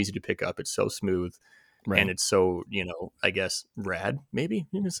 It's so easy to pick up. It's so smooth. And it's so, you know, I guess rad, maybe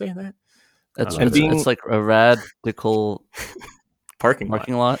you can say that. It's like a radical parking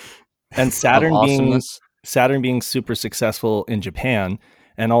lot. And Saturn being super successful in Japan,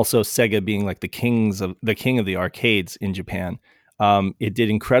 and also Sega being like the king of the arcades in Japan. It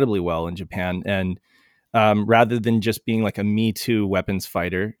did incredibly well in Japan, and rather than just being like a Me Too weapons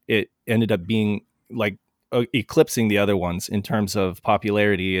fighter, it ended up being like eclipsing the other ones in terms of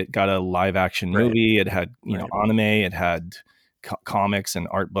popularity. It got a live action movie. It had anime. It had comics and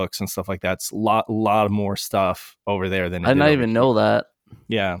art books and stuff like that. It's a lot more stuff over there than I didn't even know that.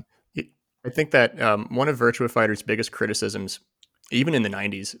 Yeah, I think that one of Virtua Fighter's biggest criticisms, even in the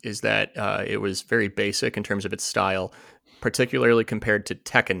 90s, is that it was very basic in terms of its style, particularly compared to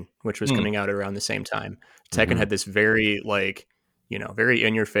Tekken, which was coming out around the same time. Tekken had this very like, very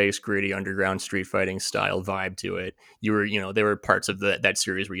in your face, gritty underground street fighting style vibe to it. You were, there were parts of that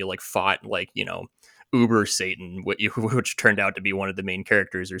series where you like fought like, Uber Satan, which turned out to be one of the main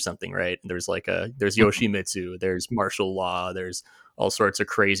characters or something, right? There's there's Yoshimitsu, there's martial law, there's all sorts of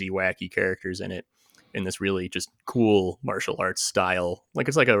crazy, wacky characters in it, in this really just cool martial arts style. Like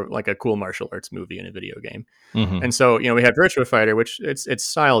it's like a cool martial arts movie in a video game. Mm-hmm. And so, we had Virtua Fighter, which its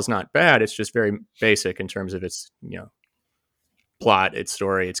style is not bad. It's just very basic in terms of its, plot, its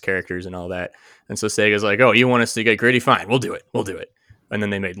story, its characters, and all that. And so Sega's like, "Oh, you want us to get gritty? Fine, we'll do it. And then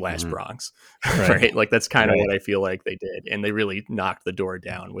they made Last Bronx, right? Like that's kind of what I feel like they did, and they really knocked the door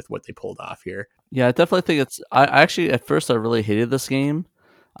down with what they pulled off here. Yeah, I definitely think it's. I actually at first I really hated this game.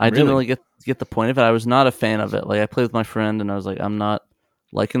 I didn't really get the point of it. I was not a fan of it. Like I played with my friend, and I was like, I'm not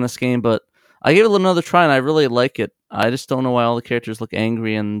liking this game, but I gave it another try, and I really like it. I just don't know why all the characters look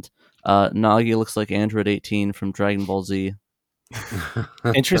angry, and Nagi looks like Android 18 from Dragon Ball Z.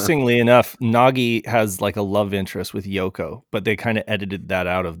 Interestingly enough, Nagi has like a love interest with Yoko, but they kind of edited that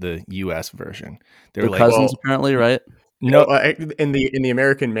out of the US version. They're like cousins, apparently, right? No, in the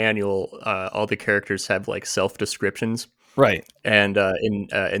American manual, all the characters have like self descriptions, right? And in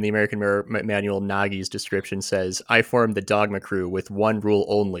the American manual, Nagi's description says, "I formed the Dogma crew with one rule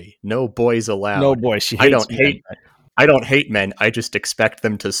only: no boys allowed. No boys. She hates I don't hate men. I just expect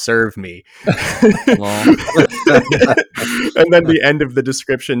them to serve me." And then the end of the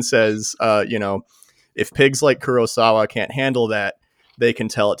description says, if pigs like Kurosawa can't handle that, they can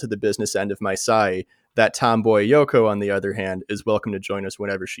tell it to the business end of my sai. That tomboy Yoko, on the other hand, is welcome to join us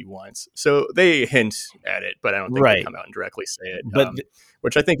whenever she wants. So they hint at it, but I don't think they come out and directly say it. But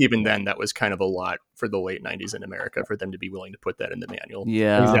which I think even then that was kind of a lot for the late 90s in America for them to be willing to put that in the manual.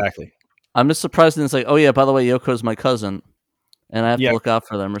 Yeah, exactly. I'm just surprised that it's like, oh yeah, by the way, Yoko's my cousin, and I have to look out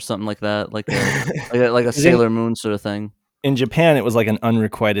for them or something like that, like a Sailor Moon sort of thing. In Japan, it was like an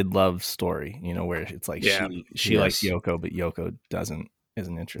unrequited love story, where it's like she likes Yoko, but Yoko isn't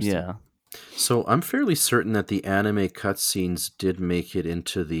interested. Yeah. So I'm fairly certain that the anime cutscenes did make it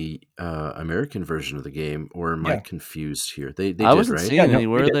into the American version of the game, or am I confused here? They did, wasn't right? seeing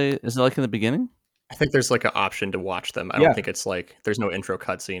anywhere. Is it like in the beginning? I think there's like an option to watch them. I don't think it's like there's no intro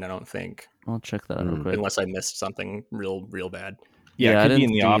cutscene. I don't think. I'll check that out real quick. Unless I missed something real bad. Yeah, it could be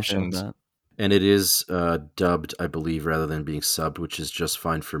in the options. And it is dubbed, I believe, rather than being subbed, which is just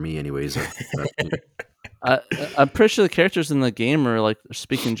fine for me, anyways. I'm pretty sure the characters in the game are like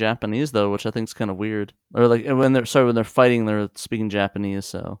speaking Japanese though, which I think is kind of weird. Or like when they're fighting, they're speaking Japanese.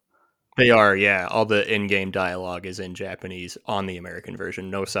 So they are, yeah. All the in-game dialogue is in Japanese on the American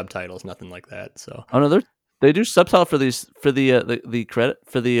version. No subtitles, nothing like that. So no, they do subtitle for the credit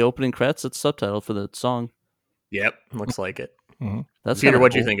for the opening credits. It's subtitle for the song. Yep, looks like it. Mm-hmm. That's Peter.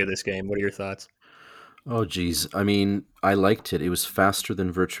 What do you think of this game? What are your thoughts? Oh, geez. I mean, I liked it. It was faster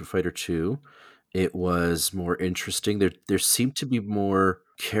than Virtua Fighter 2. It was more interesting. There seemed to be more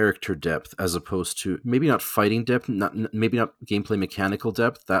character depth as opposed to maybe not fighting depth, maybe not gameplay mechanical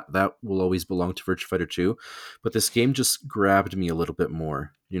depth. That will always belong to Virtua Fighter 2. But this game just grabbed me a little bit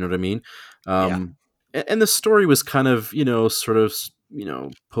more. You know what I mean? And the story was kind of,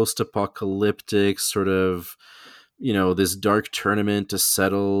 post-apocalyptic, sort of, this dark tournament to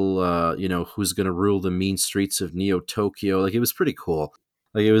settle, who's going to rule the mean streets of Neo Tokyo. Like, it was pretty cool.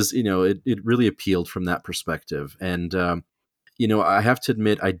 Like, it was, it really appealed from that perspective. And, I have to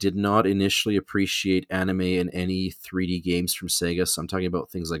admit, I did not initially appreciate anime in any 3D games from Sega. So I'm talking about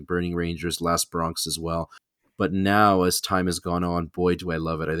things like Burning Rangers, Last Bronx as well. But now, as time has gone on, boy, do I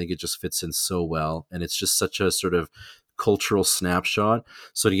love it. I think it just fits in so well. And it's just such a sort of cultural snapshot.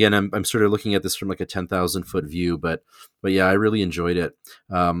 So again, I'm sort of looking at this from like a 10,000 foot view, but yeah, I really enjoyed it.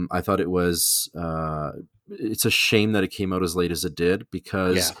 I thought it was, it's a shame that it came out as late as it did,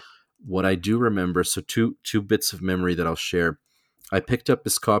 because what I do remember, so two bits of memory that I'll share. I picked up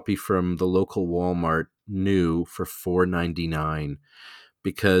this copy from the local Walmart new for $4.99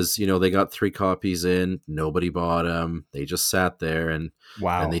 because, they got 3 copies in, nobody bought them. They just sat there and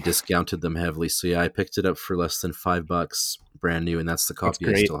they discounted them heavily. So yeah, I picked it up for less than $5 brand new. And that's the copy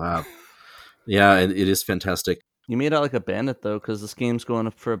I still have. Yeah. And it is fantastic. You made out like a bandit though, because this game's going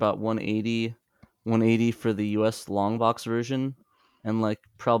up for about $180 for the US long box version, and like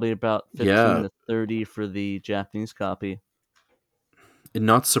probably about $15 to $30 for the Japanese copy. And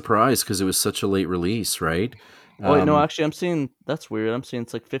not surprised because it was such a late release, right? Oh wait, no, actually, I'm seeing that's weird. I'm seeing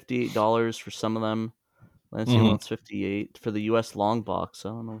it's like $58 for some of them. I'm seeing it's $58 for the US long box. I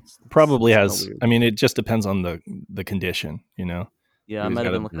don't know. Probably has. I mean, it just depends on the condition, Yeah, I might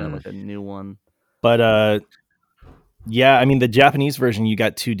have been looking at like a new one. But Yeah, I mean the Japanese version, you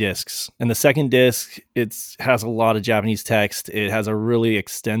got 2 discs, and the second disc has a lot of Japanese text. It has a really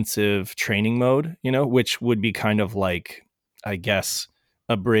extensive training mode, which would be kind of like, I guess,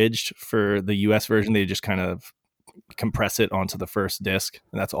 abridged for the US version. They just kind of compress it onto the first disc,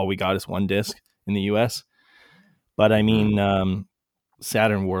 and that's all we got is 1 disc in the US. But I mean,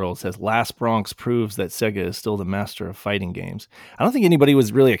 Saturn World says Last Bronx proves that Sega is still the master of fighting games. I don't think anybody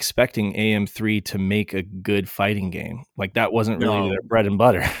was really expecting AM3 to make a good fighting game. Like that wasn't really their bread and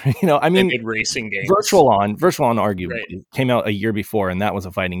butter. I mean, they made racing games. Virtual On arguably came out a year before, and that was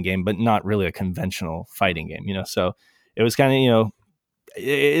a fighting game, but not really a conventional fighting game. So it was kind of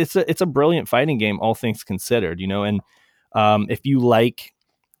it's a brilliant fighting game, all things considered. And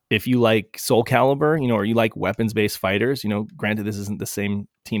if you like Soul Calibur, or you like weapons-based fighters, granted this isn't the same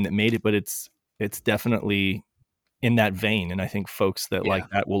team that made it, but it's definitely in that vein. And I think folks that like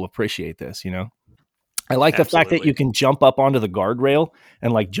that will appreciate this, I like the fact that you can jump up onto the guardrail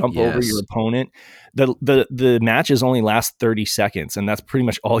and like jump over your opponent. The matches only last 30 seconds, and that's pretty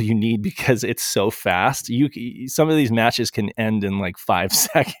much all you need because it's so fast. Some of these matches can end in like 5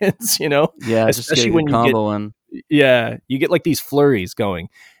 seconds, Yeah, especially when you get like these flurries going,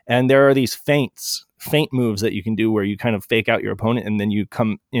 and there are these feint moves that you can do where you kind of fake out your opponent and then you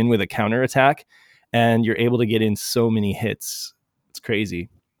come in with a counter attack, and you're able to get in so many hits. It's crazy.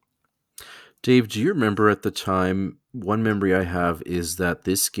 Dave, do you remember at the time, one memory I have is that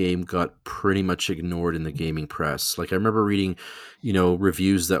this game got pretty much ignored in the gaming press. Like I remember reading,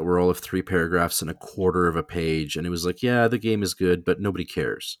 reviews that were all of 3 paragraphs and a quarter of a page. And it was like, yeah, the game is good, but nobody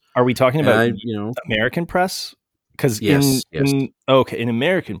cares. Are we talking about, American press? Because yes. in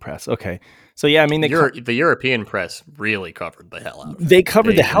American press. Okay. So yeah, I mean, the European press really covered the hell out of it. They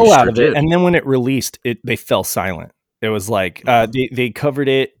covered the hell out of it. And then when it released, they fell silent. It was like they covered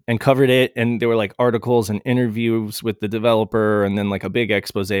it, and there were like articles and interviews with the developer, and then like a big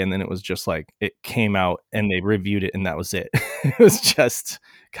expose, and then it was just like it came out and they reviewed it, and that was it. It was just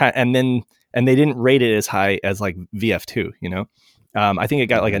and they didn't rate it as high as like VF2. I think it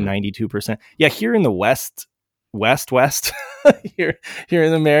got like a 92%. Yeah, here in the West here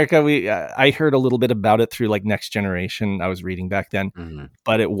in America, I heard a little bit about it through like Next Generation. I was reading back then,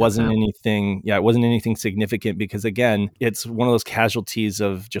 but it wasn't anything. Yeah, it wasn't anything significant because again, it's one of those casualties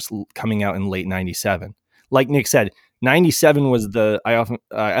of just coming out in late '97. Like Nick said, '97 was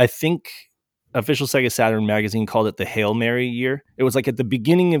I think official Sega Saturn magazine called it the Hail Mary year. It was like at the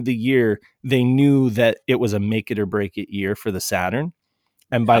beginning of the year, they knew that it was a make it or break it year for the Saturn.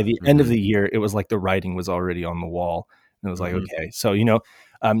 And by the end of the year, it was like the writing was already on the wall. And it was like, okay. So,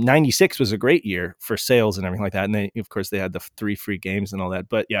 96 was a great year for sales and everything like that. And of course, they had the 3 free games and all that.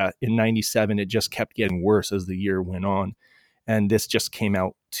 But yeah, in 97, it just kept getting worse as the year went on. And this just came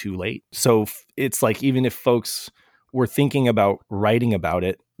out too late. So it's like, even if folks were thinking about writing about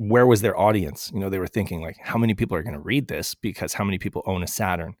it, where was their audience? They were thinking like, how many people are going to read this? Because how many people own a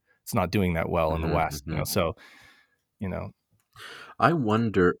Saturn? It's not doing that well in the West. So, I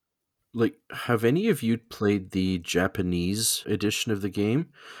wonder, like, have any of you played the Japanese edition of the game?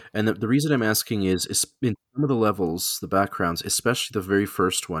 And the reason I'm asking is in some of the levels, the backgrounds, especially the very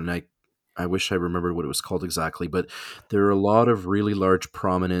first one, I wish I remembered what it was called exactly, but there are a lot of really large,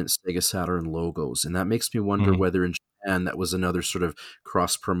 prominent Sega Saturn logos. And that makes me wonder whether in Japan that was another sort of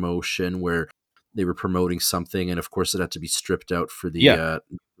cross-promotion where they were promoting something, and of course it had to be stripped out for the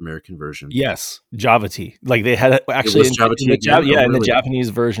American version. Yes, Java T. Like they had actually in the Japanese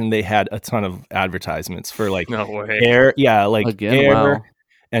version they had a ton of advertisements for like Air,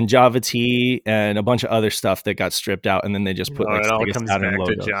 and Java T and a bunch of other stuff that got stripped out, and then they just put like it all comes back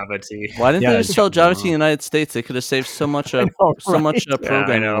to Java T. Why didn't they just sell Java T in the United States? They could have saved so much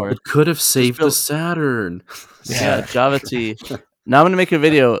programming work. It could have saved the Saturn. Yeah, Java T. Now I'm gonna make a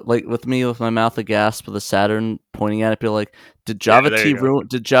video like with me with my mouth aghast with a Saturn pointing at it, be like, "Did Java T ruin?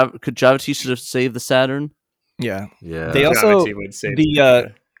 Could Java T should have saved the Saturn?" Yeah. They also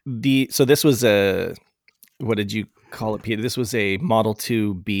so this was a, what did you call it, Peter? This was a Model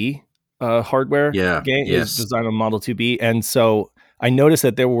 2B hardware game. It was designed on Model 2B, and so I noticed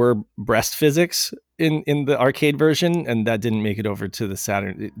that there were breast physics in the arcade version, and that didn't make it over to the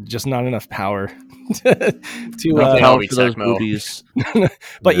Saturn. Just not enough power to power for those boobies.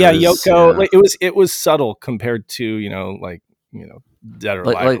 But Yoko, like it was subtle compared to Dead or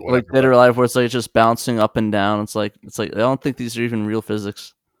Alive, like Dead or Alive, where it's like just bouncing up and down. It's like I don't think these are even real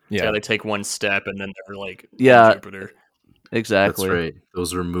physics. Yeah, they take one step and then they're like Jupiter. Exactly. That's right.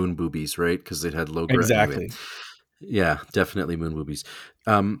 Those are moon boobies, right? Because they'd had low exactly. Anyway. Yeah, definitely moon boobies.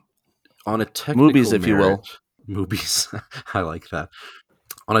 On a technical movies, if you will. Movies. I like that.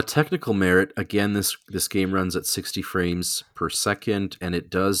 On a technical merit, again, this game runs at 60 frames per second, and it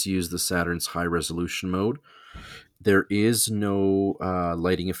does use the Saturn's high resolution mode. There is no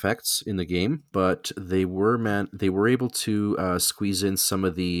lighting effects in the game, but they were able to squeeze in some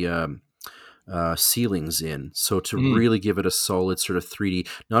of the ceilings in, so to really give it a solid sort of 3D.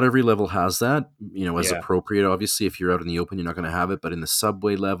 Not every level has that, as appropriate. Obviously, if you're out in the open, you're not going to have it, but in the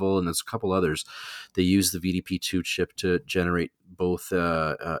subway level, and there's a couple others, they use the VDP2 chip to generate both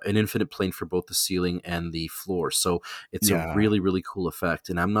an infinite plane for both the ceiling and the floor. So it's a really, really cool effect,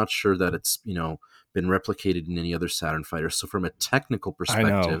 and I'm not sure that it's been replicated in any other Saturn fighter. So from a technical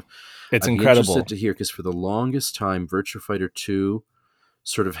perspective, it's I'd incredible. be interested to hear, because for the longest time, Virtua Fighter 2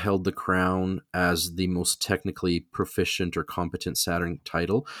 sort of held the crown as the most technically proficient or competent Saturn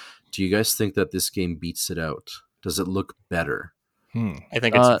title. Do you guys think that this game beats it out? Does it look better? I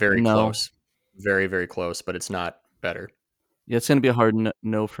think it's very close. Very, very close, but it's not better. Yeah, it's going to be a hard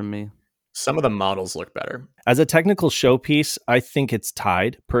no from me. Some of the models look better. As a technical showpiece, I think it's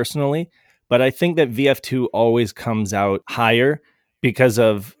tied, personally. But I think that VF2 always comes out higher because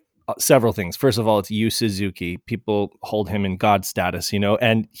of several things. First of all, it's Yu Suzuki. People hold him in God status,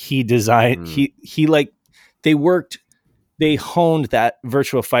 and he designed, they honed that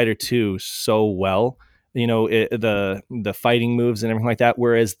Virtua Fighter 2 so well, the fighting moves and everything like that.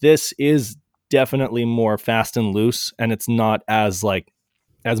 Whereas this is definitely more fast and loose, and it's not as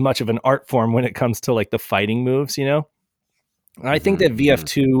much of an art form when it comes to the fighting moves, I think that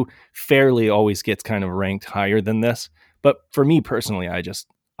VF2 fairly always gets kind of ranked higher than this, but for me personally, I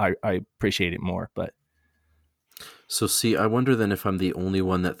appreciate it more. But so, see, I wonder then if I'm the only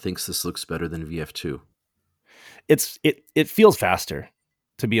one that thinks this looks better than VF2. It feels faster,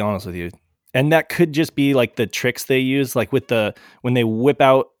 to be honest with you, and that could just be the tricks they use, with when they whip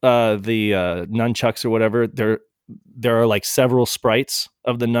out the nunchucks or whatever. There are several sprites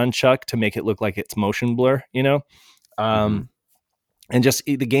of the nunchuck to make it look like it's motion blur, and just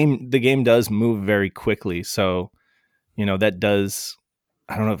the game does move very quickly. So, that does,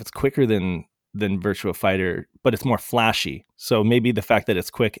 I don't know if it's quicker than Virtua Fighter, but it's more flashy. So maybe the fact that it's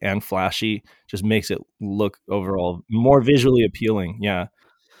quick and flashy just makes it look overall more visually appealing. Yeah.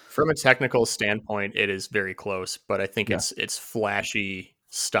 From a technical standpoint, it is very close, but I think it's flashy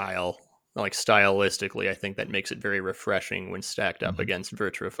style. Stylistically, I think that makes it very refreshing when stacked up against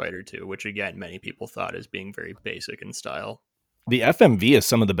Virtua Fighter 2, which again, many people thought as being very basic in style. The FMV is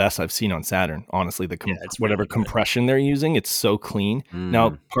some of the best I've seen on Saturn. Honestly, it's whatever really compression they're using, it's so clean.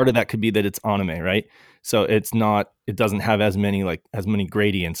 Now, part of that could be that it's anime, right? So it doesn't have as many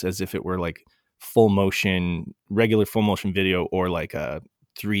gradients as if it were regular full motion video, or a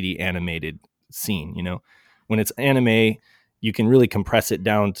 3D animated scene. When it's anime, you can really compress it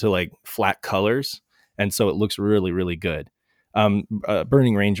down to flat colors, and so it looks really, really good.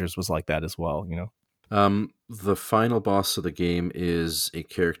 Burning Rangers was like that as well. The final boss of the game is a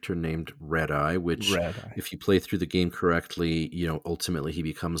character named Red Eye, which if you play through the game correctly, ultimately he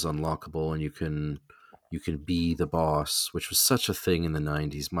becomes unlockable, and you can be the boss, which was such a thing in the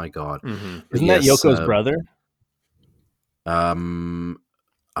 90s. My God. Isn't that Yoko's brother?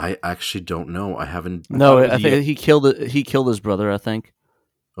 I actually don't know. I haven't. No, I think he killed his brother, I think.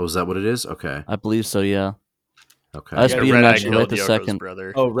 Oh, is that what it is? Okay. I believe so, yeah. Okay. I was being mentioned right the Yoko's second.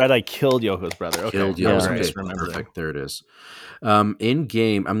 Brother. Oh, Red Eye killed Yoko's brother. Okay. Killed Yoko's brother. Perfect. There it is. In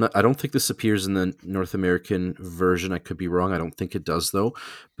game, I don't think this appears in the North American version. I could be wrong. I don't think it does though.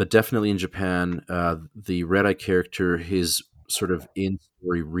 But definitely in Japan, the Red Eye character, his sort of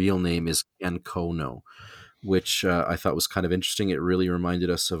in-story real name is Ken Kono, which I thought was kind of interesting. It really reminded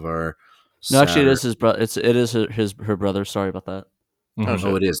us of our. No, actually, it is his brother. It is her brother. Sorry about that.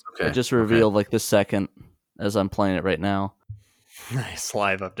 Oh, it is. Okay. It just revealed the second as I'm playing it right now. Nice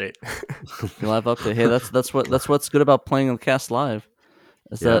live update. Live update. Hey, that's what's good about playing the cast live.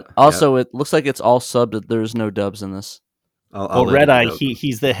 It looks like it's all subbed. There's no dubs in this. Well, Red Eye,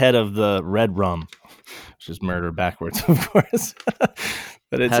 he's the head of the Red Rum, which is murder backwards, of course.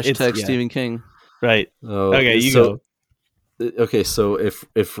 But it's Stephen King. Right. Oh, okay, you go. Okay, so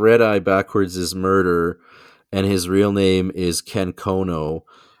if Red Eye backwards is murder, and his real name is Ken Kono,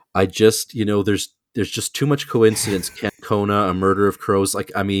 I just there's just too much coincidence. Ken Kona, a murder of crows.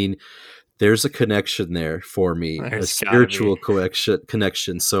 There's a connection there for me, a spiritual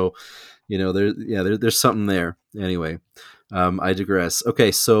connection. So, there's something there. Anyway, I digress.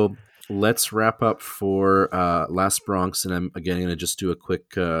 Okay, so let's wrap up for Last Bronx, and I'm again going to just do a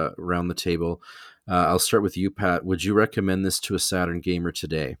quick round the table. I'll start with you, Pat. Would you recommend this to a Saturn gamer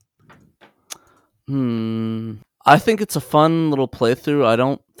today? I think it's a fun little playthrough. I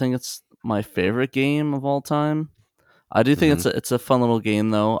don't think it's my favorite game of all time. I do think it's a fun little game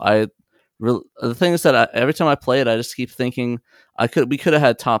though. The thing is that every time I play it, I just keep thinking we could have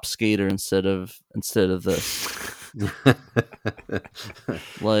had Top Skater instead of this.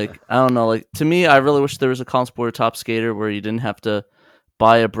 Like, I don't know. Like, to me, I really wish there was a console port of Top Skater where you didn't have to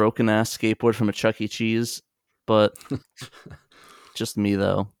buy a broken ass skateboard from a Chuck E. Cheese. But just me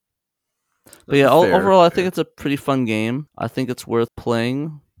though. But yeah, overall, I think it's a pretty fun game. I think it's worth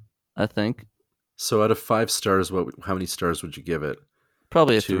playing. I think. So out of 5 stars, how many stars would you give it?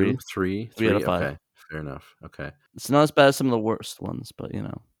 Probably a 2, 3. 3 out of 5. Okay, fair enough. Okay, it's not as bad as some of the worst ones, but you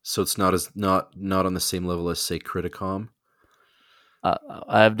know. So it's not on the same level as, say, Criticom.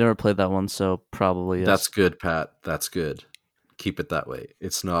 I've never played that one, so probably yes. That's good, Pat. That's good. Keep it that way.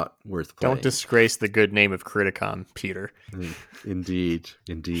 It's not worth playing. Don't disgrace the good name of Criticom, Peter. Indeed.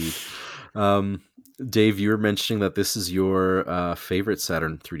 Dave, you were mentioning that this is your favorite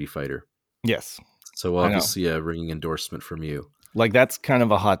Saturn 3D fighter. Yes. So obviously a ringing endorsement from you. Like, that's kind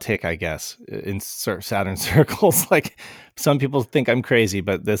of a hot take, I guess, in Saturn circles. Like, some people think I'm crazy,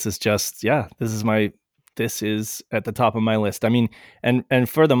 but this is just, this is at the top of my list. I mean, and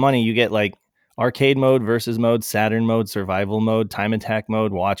for the money, you get like arcade mode, versus mode, Saturn mode, survival mode, time attack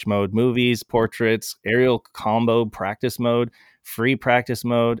mode, watch mode, movies, portraits, aerial combo, practice mode, free practice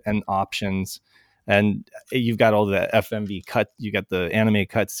mode, and options. And you've got all the FMV you got the anime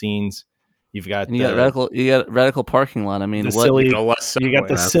cut scenes. You got radical parking lot. I mean, you got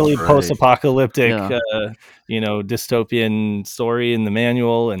the silly post-apocalyptic, dystopian story in the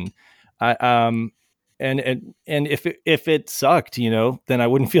manual, and and if it sucked, then I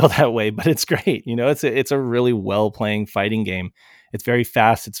wouldn't feel that way. But it's great, it's a really well playing fighting game. It's very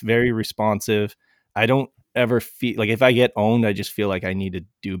fast. It's very responsive. I don't ever feel like if I get owned, I just feel like I need to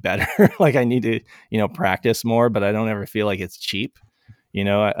do better. Like I need to, practice more. But I don't ever feel like it's cheap.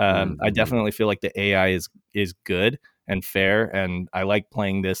 I definitely feel like the AI is good and fair, and I like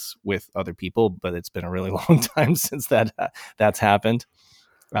playing this with other people, but it's been a really long time since that's happened.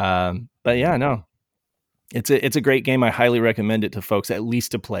 But yeah, no, it's a great game. I highly recommend it to folks, at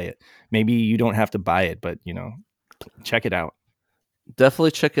least to play it. Maybe you don't have to buy it, but check it out.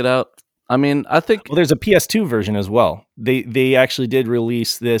 Definitely check it out. I mean, I think there's a PS2 version as well. They actually did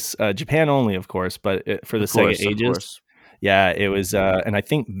release this Japan only, of course, but for the Sega Ages. Yeah, it was, and I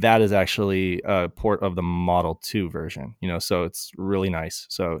think that is actually a port of the Model 2 version, so it's really nice.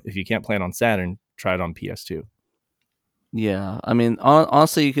 So if you can't play it on Saturn, try it on PS2. Yeah, I mean,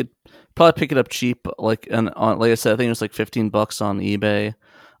 honestly, you could probably pick it up cheap, like I said, I think it was like $15 on eBay.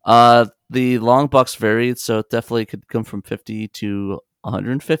 The long box varied, so it definitely could come from 50 to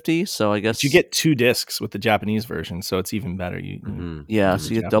 150. So I guess but you get 2 discs with the Japanese version, so it's even better. So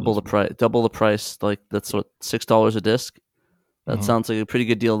you get double the price. Like that's what, $6 a disc. That sounds like a pretty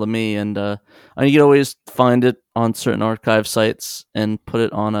good deal to me. And you can always find it on certain archive sites and put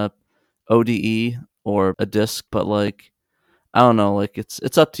it on a ODE or a disc. But like, I don't know, like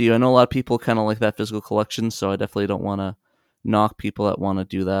it's up to you. I know a lot of people kind of like that physical collection, so I definitely don't want to knock people that want to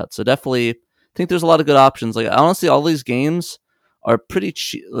do that. So definitely think there's a lot of good options. Like honestly, all these games are pretty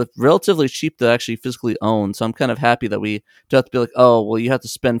cheap, relatively cheap to actually physically own. So I'm kind of happy that we don't have to be like, oh, well, you have to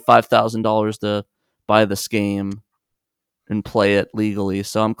spend $5,000 to buy this game and play it legally.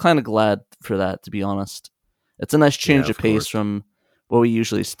 So I'm kind of glad for that, to be honest. It's a nice change of pace from what we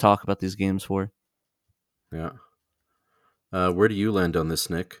usually talk about these games for. Yeah. Where do you land on this,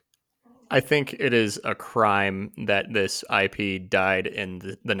 Nick? I think it is a crime that this IP died in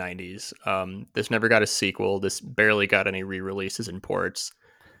the 90s. This never got a sequel. This barely got any re-releases and ports.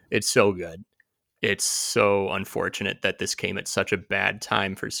 It's so good. It's so unfortunate that this came at such a bad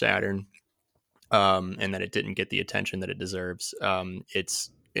time for Saturn. And that it didn't get the attention that it deserves. It's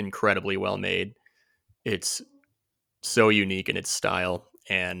incredibly well made. It's so unique in its style,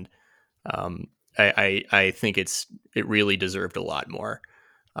 and I think it really deserved a lot more.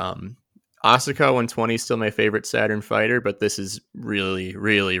 Asuka 120 is still my favorite Saturn fighter, but this is really,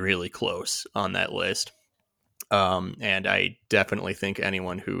 really, really close on that list. And I definitely think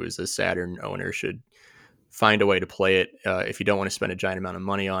anyone who is a Saturn owner should find a way to play it. If you don't want to spend a giant amount of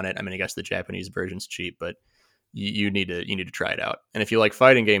money on it, I mean, I guess the Japanese version's cheap, but you need to try it out. And if you like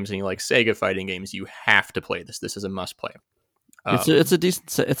fighting games and you like Sega fighting games, you have to play this. This is a must play.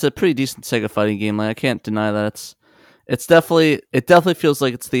 It's a pretty decent Sega fighting game. Like I can't deny that. It definitely feels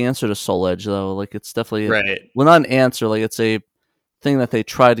like it's the answer to Soul Edge, though. Like it's definitely right. Well, not an answer. Like it's a thing that they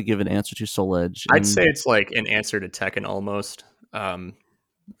try to give an answer to Soul Edge. I'd say it's like an answer to Tekken almost. A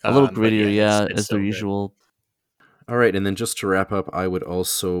little grittier, as their usual. All right, and then just to wrap up, I would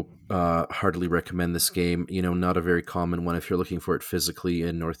also heartily recommend this game. Not a very common one if you're looking for it physically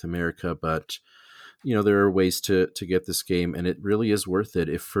in North America, but there are ways to get this game, and it really is worth it,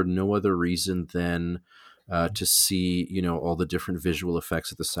 if for no other reason than to see, all the different visual effects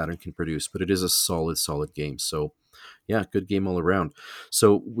that the Saturn can produce. But it is a solid game. So yeah, good game all around.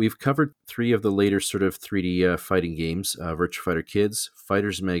 So we've covered 3 of the later sort of 3D fighting games, Virtua Fighter Kids,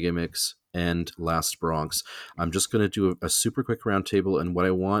 Fighters Megamix, and Last Bronx. I'm just going to do a super quick roundtable, and what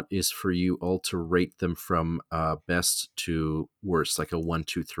I want is for you all to rate them from best to worst, like a 1,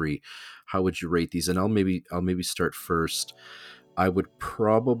 2, 3. How would you rate these? And I'll maybe start first. I would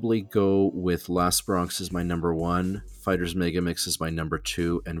probably go with Last Bronx as my number 1, Fighters Megamix as my number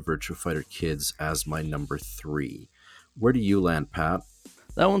 2, and Virtua Fighter Kids as my number 3. Where do you land, Pat?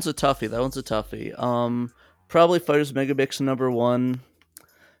 That one's a toughie. Probably Fighters Megamix number 1.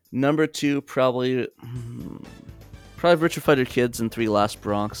 Number 2, probably Virtua Fighter Kids, and 3 Last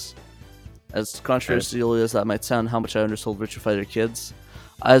Bronx. As controversial as that might sound, how much I undersold Virtua Fighter Kids.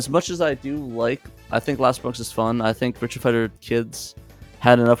 As much as I think Last Bronx is fun. I think Virtua Fighter Kids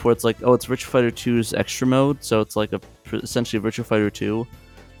had enough where it's like, it's Virtua Fighter 2's extra mode, so it's like essentially a Virtua Fighter 2.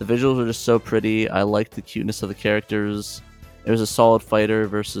 The visuals are just so pretty. I liked the cuteness of the characters. It was a solid fighter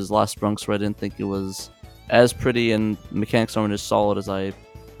versus Last Bronx, where I didn't think it was as pretty and mechanics aren't as solid as I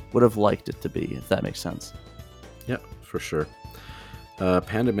would have liked it to be, if that makes sense. Yeah, for sure.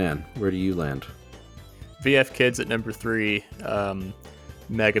 Panda Man, where do you land? VF Kids at number 3,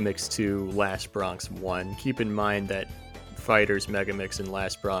 Megamix 2, Last Bronx 1. Keep in mind that Fighters Megamix and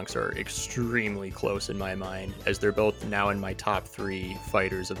Last Bronx are extremely close in my mind, as they're both now in my top 3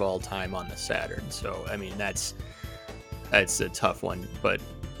 fighters of all time on the Saturn. So, I mean, that's a tough one, but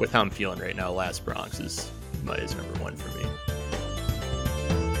with how I'm feeling right now, Last Bronx is number 1 for me.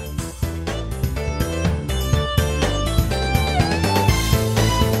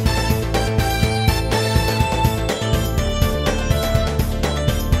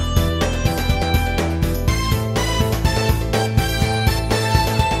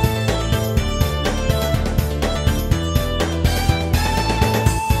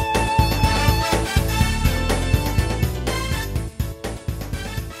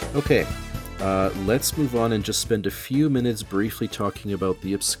 Okay, let's move on and just spend a few minutes briefly talking about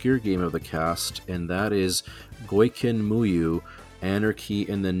the obscure game of the cast, and that is Goiken Muyu, Anarchy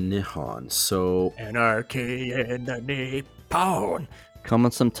in the Nihon. So, Anarchy in the Nippon.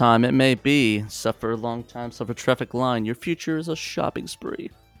 Coming sometime, it may be. Suffer a long time, suffer traffic line. Your future is a shopping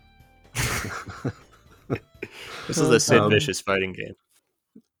spree. This is a Sid Vicious fighting game.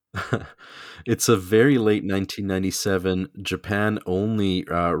 It's a very late 1997 Japan-only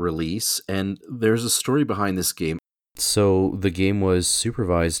release, and there's a story behind this game. So the game was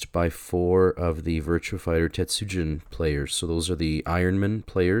supervised by 4 of the Virtua Fighter Tetsujin players. So those are the Ironman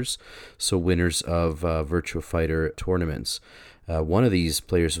players, so winners of Virtua Fighter tournaments. One of these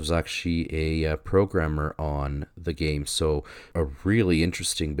players was actually a programmer on the game, so a really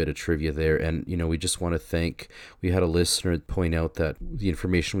interesting bit of trivia there. And, we just want to we had a listener point out that the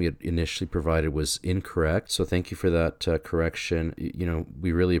information we had initially provided was incorrect, so thank you for that correction.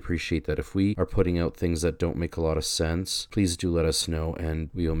 We really appreciate that. If we are putting out things that don't make a lot of sense, please do let us know, and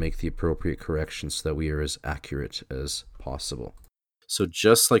we will make the appropriate corrections so that we are as accurate as possible. So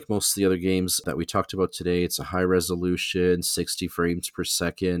just like most of the other games that we talked about today, it's a high resolution, 60 frames per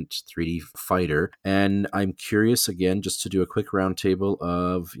second 3D fighter. And I'm curious, again, just to do a quick roundtable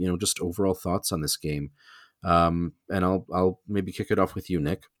of, just overall thoughts on this game. And I'll maybe kick it off with you,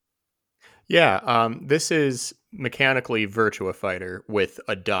 Nick. Yeah, this is mechanically Virtua Fighter with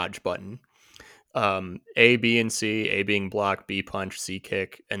a dodge button. A, B, and C, A being block, B punch, C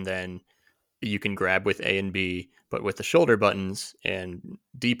kick, and then you can grab with A and B. But with the shoulder buttons and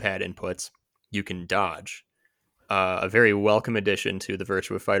D-pad inputs, you can dodge. A very welcome addition to the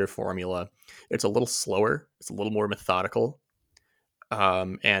Virtua Fighter formula. It's a little slower. It's a little more methodical.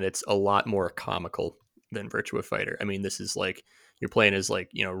 And it's a lot more comical than Virtua Fighter. I mean, this is like, you're playing as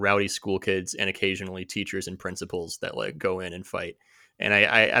rowdy school kids and occasionally teachers and principals that go in and fight. And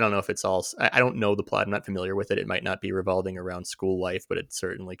I don't know if it's all, I don't know the plot. I'm not familiar with it. It might not be revolving around school life, but it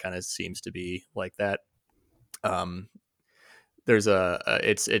certainly kind of seems to be like that. There's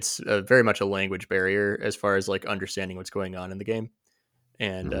it's very much a language barrier as far as understanding what's going on in the game,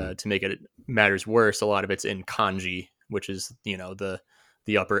 and to make it matters worse, a lot of it's in kanji, which is the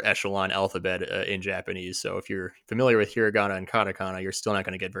upper echelon alphabet in Japanese. So if you're familiar with hiragana and katakana, you're still not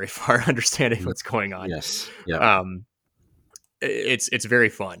going to get very far understanding what's going on. Yes. Yeah. It's very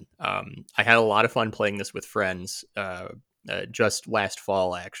fun. I had a lot of fun playing this with friends just last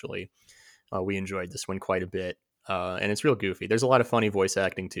fall, actually. We enjoyed this one quite a bit, and it's real goofy. There's a lot of funny voice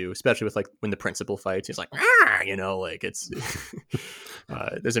acting too, especially with when the principal fights. He's like, it's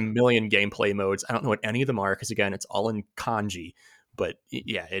There's a million gameplay modes. I don't know what any of them are because again, it's all in kanji. But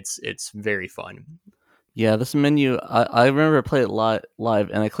yeah, it's very fun. Yeah, this menu, I remember I played it live,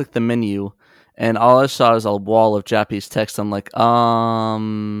 and I clicked the menu, and all I saw was a wall of Japanese text. I'm like,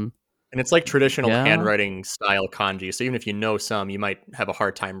 And it's like traditional yeah? handwriting style kanji. So even if you know some, you might have a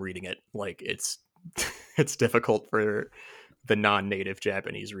hard time reading it. Like it's it's difficult for the non-native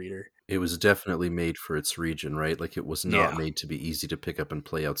Japanese reader. It was definitely made for its region, right? Like it was not Yeah. made to be easy to pick up and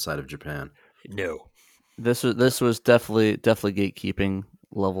play outside of Japan. No. This was definitely gatekeeping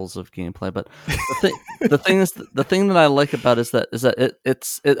levels of gameplay, but the thing that I like about it is that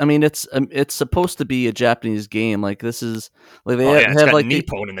it's supposed to be a Japanese game. Like this is like It's have got like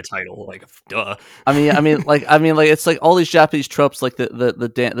Nippon in the title. Like, duh. I mean, it's like all these Japanese tropes, like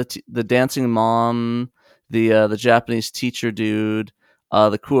the dancing mom, the Japanese teacher dude,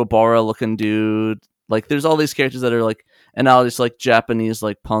 the Kuwabara looking dude. Like, there's all these characters that are like, and now it's like Japanese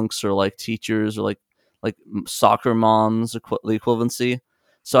like punks or like teachers or like soccer moms, the equivalency.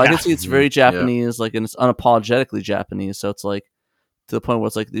 So I can see it's very Japanese, like, and it's unapologetically Japanese. So it's like to the point where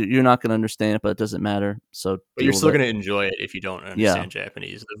it's like you're not going to understand it, but it doesn't matter. So, but you're still going to enjoy it if you don't understand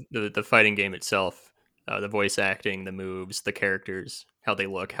Japanese. The fighting game itself, the voice acting, the moves, the characters, how they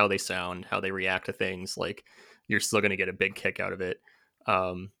look, how they sound, how they react to things, like you're still going to get a big kick out of it.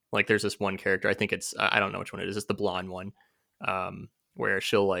 Like there's this one character, I think I don't know which one it is. It's the blonde one, where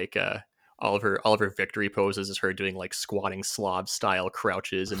she'll like all of her victory poses is her doing like squatting Slav style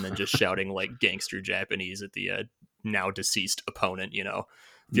crouches and then just shouting like gangster Japanese at the now deceased opponent.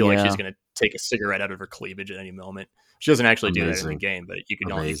 Feel like she's gonna take a cigarette out of her cleavage at any moment. She doesn't actually do that in the game, but you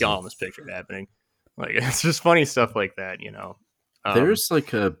can almost picture it happening. Like it's just funny stuff like that. There's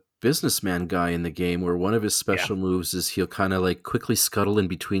like a businessman guy in the game where one of his special moves is he'll kind of like quickly scuttle in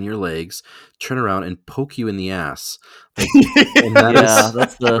between your legs, turn around and poke you in the ass. Like, and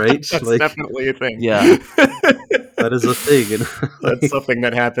that's right. That's like, definitely a thing. Yeah, that is a thing. And, that's something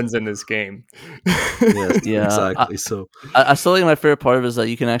that happens in this game. Yes, exactly. I still think my favorite part of it is that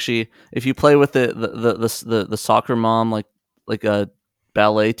you can actually, if you play with the soccer mom, like a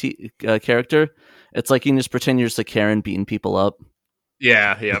ballet character, it's like you can just pretend you're just a Karen beating people up.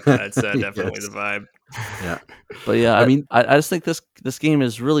 Yeah, that's definitely the vibe. Yeah, but yeah, I mean, I just think this game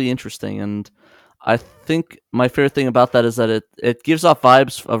is really interesting, and I think my favorite thing about that is that it gives off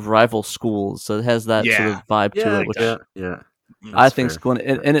vibes of rival schools, so it has that sort of vibe to it, which I think is cool.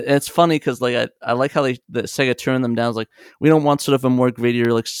 And it's funny because like I like how the Sega turned them down. It's like, we don't want sort of a more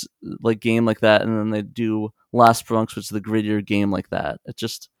grittier like game like that, and then they do Last Bronx, which is the grittier game like that. It's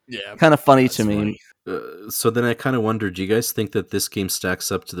just kind of funny to me. So then I kind of wonder, do you guys think that this game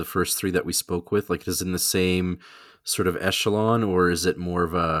stacks up to the first three that we spoke with? Like, is it in the same sort of echelon, or is it more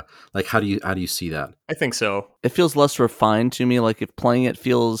of a, like, how do you see that? I think so. It feels less refined to me. Like, if playing it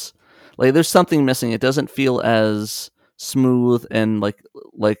feels like there's something missing. It doesn't feel as smooth and like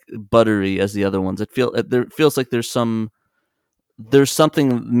buttery as the other ones. It feels like there's something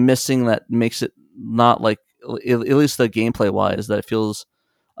missing that makes it not like, at least the gameplay wise, that it feels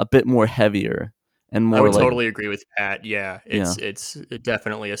a bit more heavier and more. I would totally agree with Pat. Yeah, it's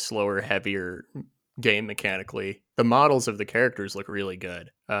definitely a slower, heavier game mechanically. The models of the characters look really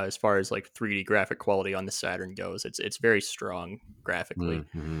good as far as like 3D graphic quality on the Saturn goes. It's very strong graphically.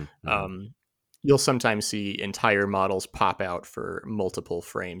 You'll sometimes see entire models pop out for multiple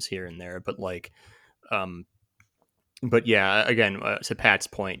frames here and there, but like but yeah, again, to Pat's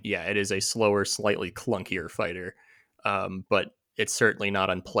point, it is a slower, slightly clunkier fighter, but it's certainly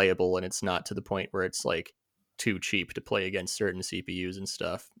not unplayable, and it's not to the point where it's like too cheap to play against certain CPUs and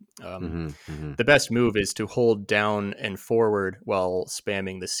stuff. The best move is to hold down and forward while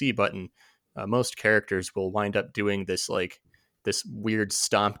spamming the C button. Most characters will wind up doing this weird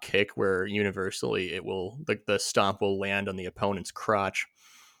stomp kick where universally it will, like, the stomp will land on the opponent's crotch.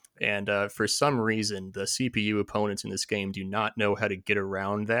 And for some reason, the CPU opponents in this game do not know how to get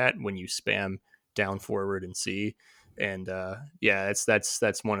around that when you spam down, forward, and C. And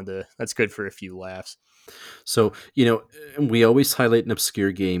that's one of that's good for a few laughs. So, we always highlight an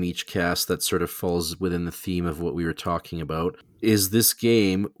obscure game each cast that sort of falls within the theme of what we were talking about. Is this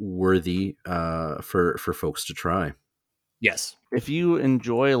game worthy for folks to try? Yes. If you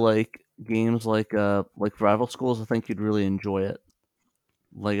enjoy like games like Rival Schools, I think you'd really enjoy it.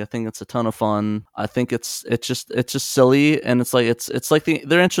 Like, I think it's a ton of fun. I think it's just silly, and it's like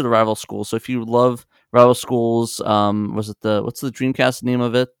they're into the Rival Schools. So if you love Rival Schools, what's the Dreamcast name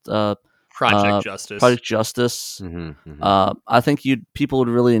of it? Project Justice. Project Justice. I think people would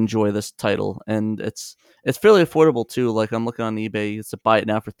really enjoy this title, and it's fairly affordable too. Like, I'm looking on eBay, it's a buy it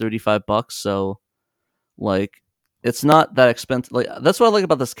now for $35. So, like, it's not that expensive. Like that's what I like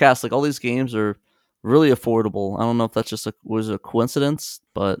about this cast. Like all these games are really affordable. I don't know if that's just was a coincidence,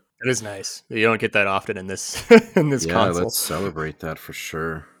 but it is nice. You don't get that often in this in this Yeah, console. let's celebrate that for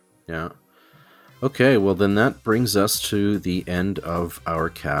sure. Yeah. Okay, well then that brings us to the end of our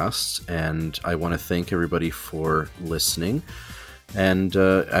cast, and I want to thank everybody for listening. And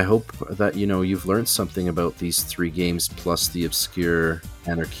I hope that you've learned something about these 3 games plus the obscure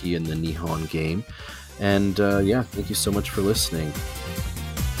Anarchy and the Nihon game. And yeah, thank you so much for listening.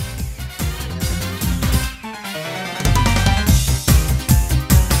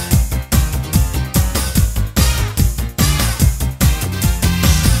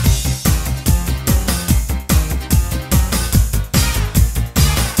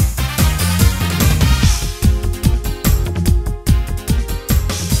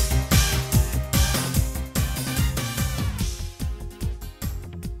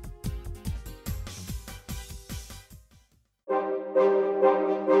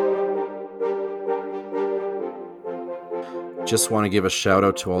 Just want to give a shout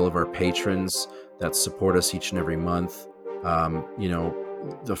out to all of our patrons that support us each and every month.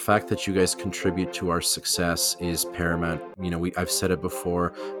 The fact that you guys contribute to our success is paramount. I've said it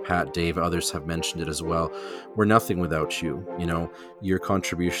before, Pat, Dave, others have mentioned it as well. We're nothing without you. Your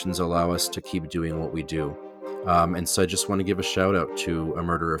contributions allow us to keep doing what we do. And so I just want to give a shout out to A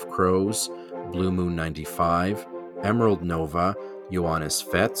Murder of Crows, Blue Moon 95, Emerald Nova, Ioannis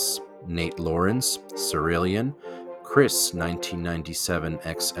Fetz, Nate Lawrence, Cerulean, Chris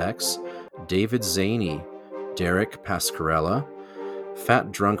 1997XX, David Zaney, Derek Pascarella,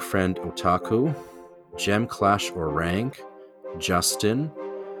 Fat Drunk Friend Otaku, Gem Clash or Rank, Justin,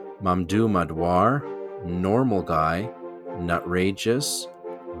 Mamdou Madwar, Normal Guy, Nutrageous,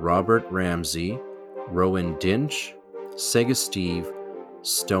 Robert Ramsey, Rowan Dinch, Sega Steve,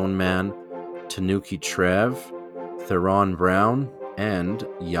 Stoneman, Tanuki Trev, Theron Brown, and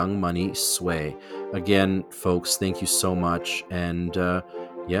Young Money Sway. Again, folks, thank you so much. And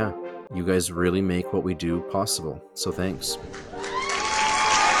yeah, you guys really make what we do possible. So thanks.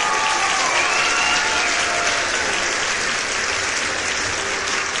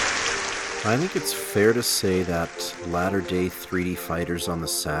 I think it's fair to say that latter-day 3D fighters on the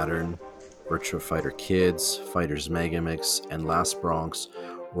Saturn, Virtua Fighter Kids, Fighters Megamix, and Last Bronx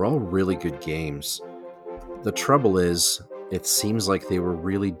were all really good games. The trouble is, it seems like they were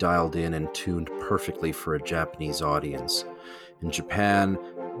really dialed in and tuned perfectly for a Japanese audience. In Japan,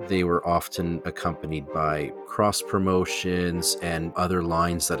 they were often accompanied by cross-promotions and other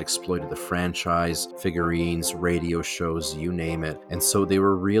lines that exploited the franchise, figurines, radio shows, you name it. And so they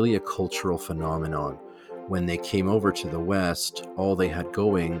were really a cultural phenomenon. When they came over to the West, all they had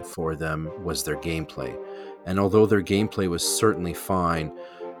going for them was their gameplay. And although their gameplay was certainly fine,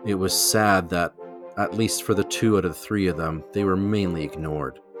 it was sad that, at least for the 2 out of the 3 of them, they were mainly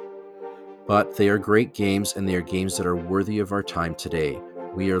ignored. But they are great games, and they are games that are worthy of our time today.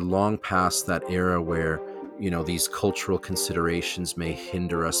 We are long past that era where, these cultural considerations may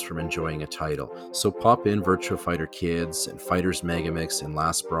hinder us from enjoying a title. So pop in Virtua Fighter Kids and Fighters Megamix and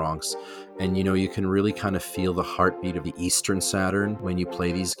Last Bronx, and you can really kind of feel the heartbeat of the Eastern Saturn when you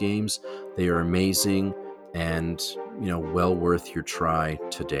play these games. They are amazing and, well worth your try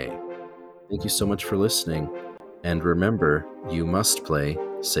today. Thank you so much for listening. And remember, you must play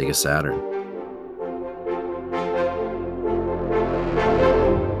Sega Saturn.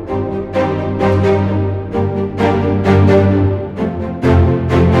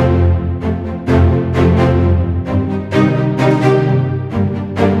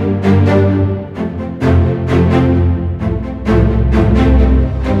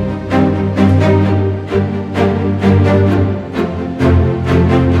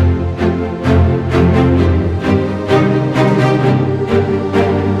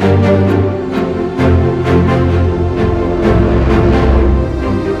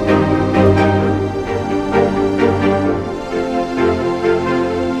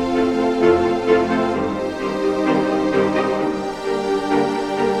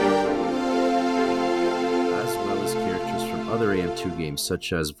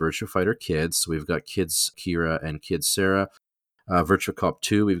 Such as Virtua Fighter Kids. So we've got Kids Kira and Kids Sarah. Virtua Cop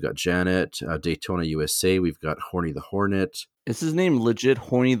 2, we've got Janet. Daytona USA, we've got Horny the Hornet. Is his name legit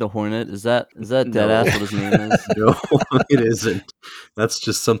Horny the Hornet? Is that deadass what his name is? No, it isn't. That's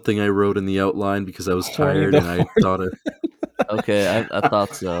just something I wrote in the outline because I was tired and I thought it. Okay, I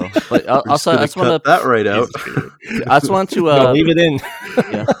thought so. But also, I just want to that right out. I just want to leave it in.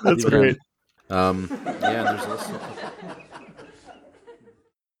 Yeah, that's great. There's also.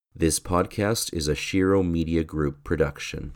 This podcast is a SHIRO Media Group production.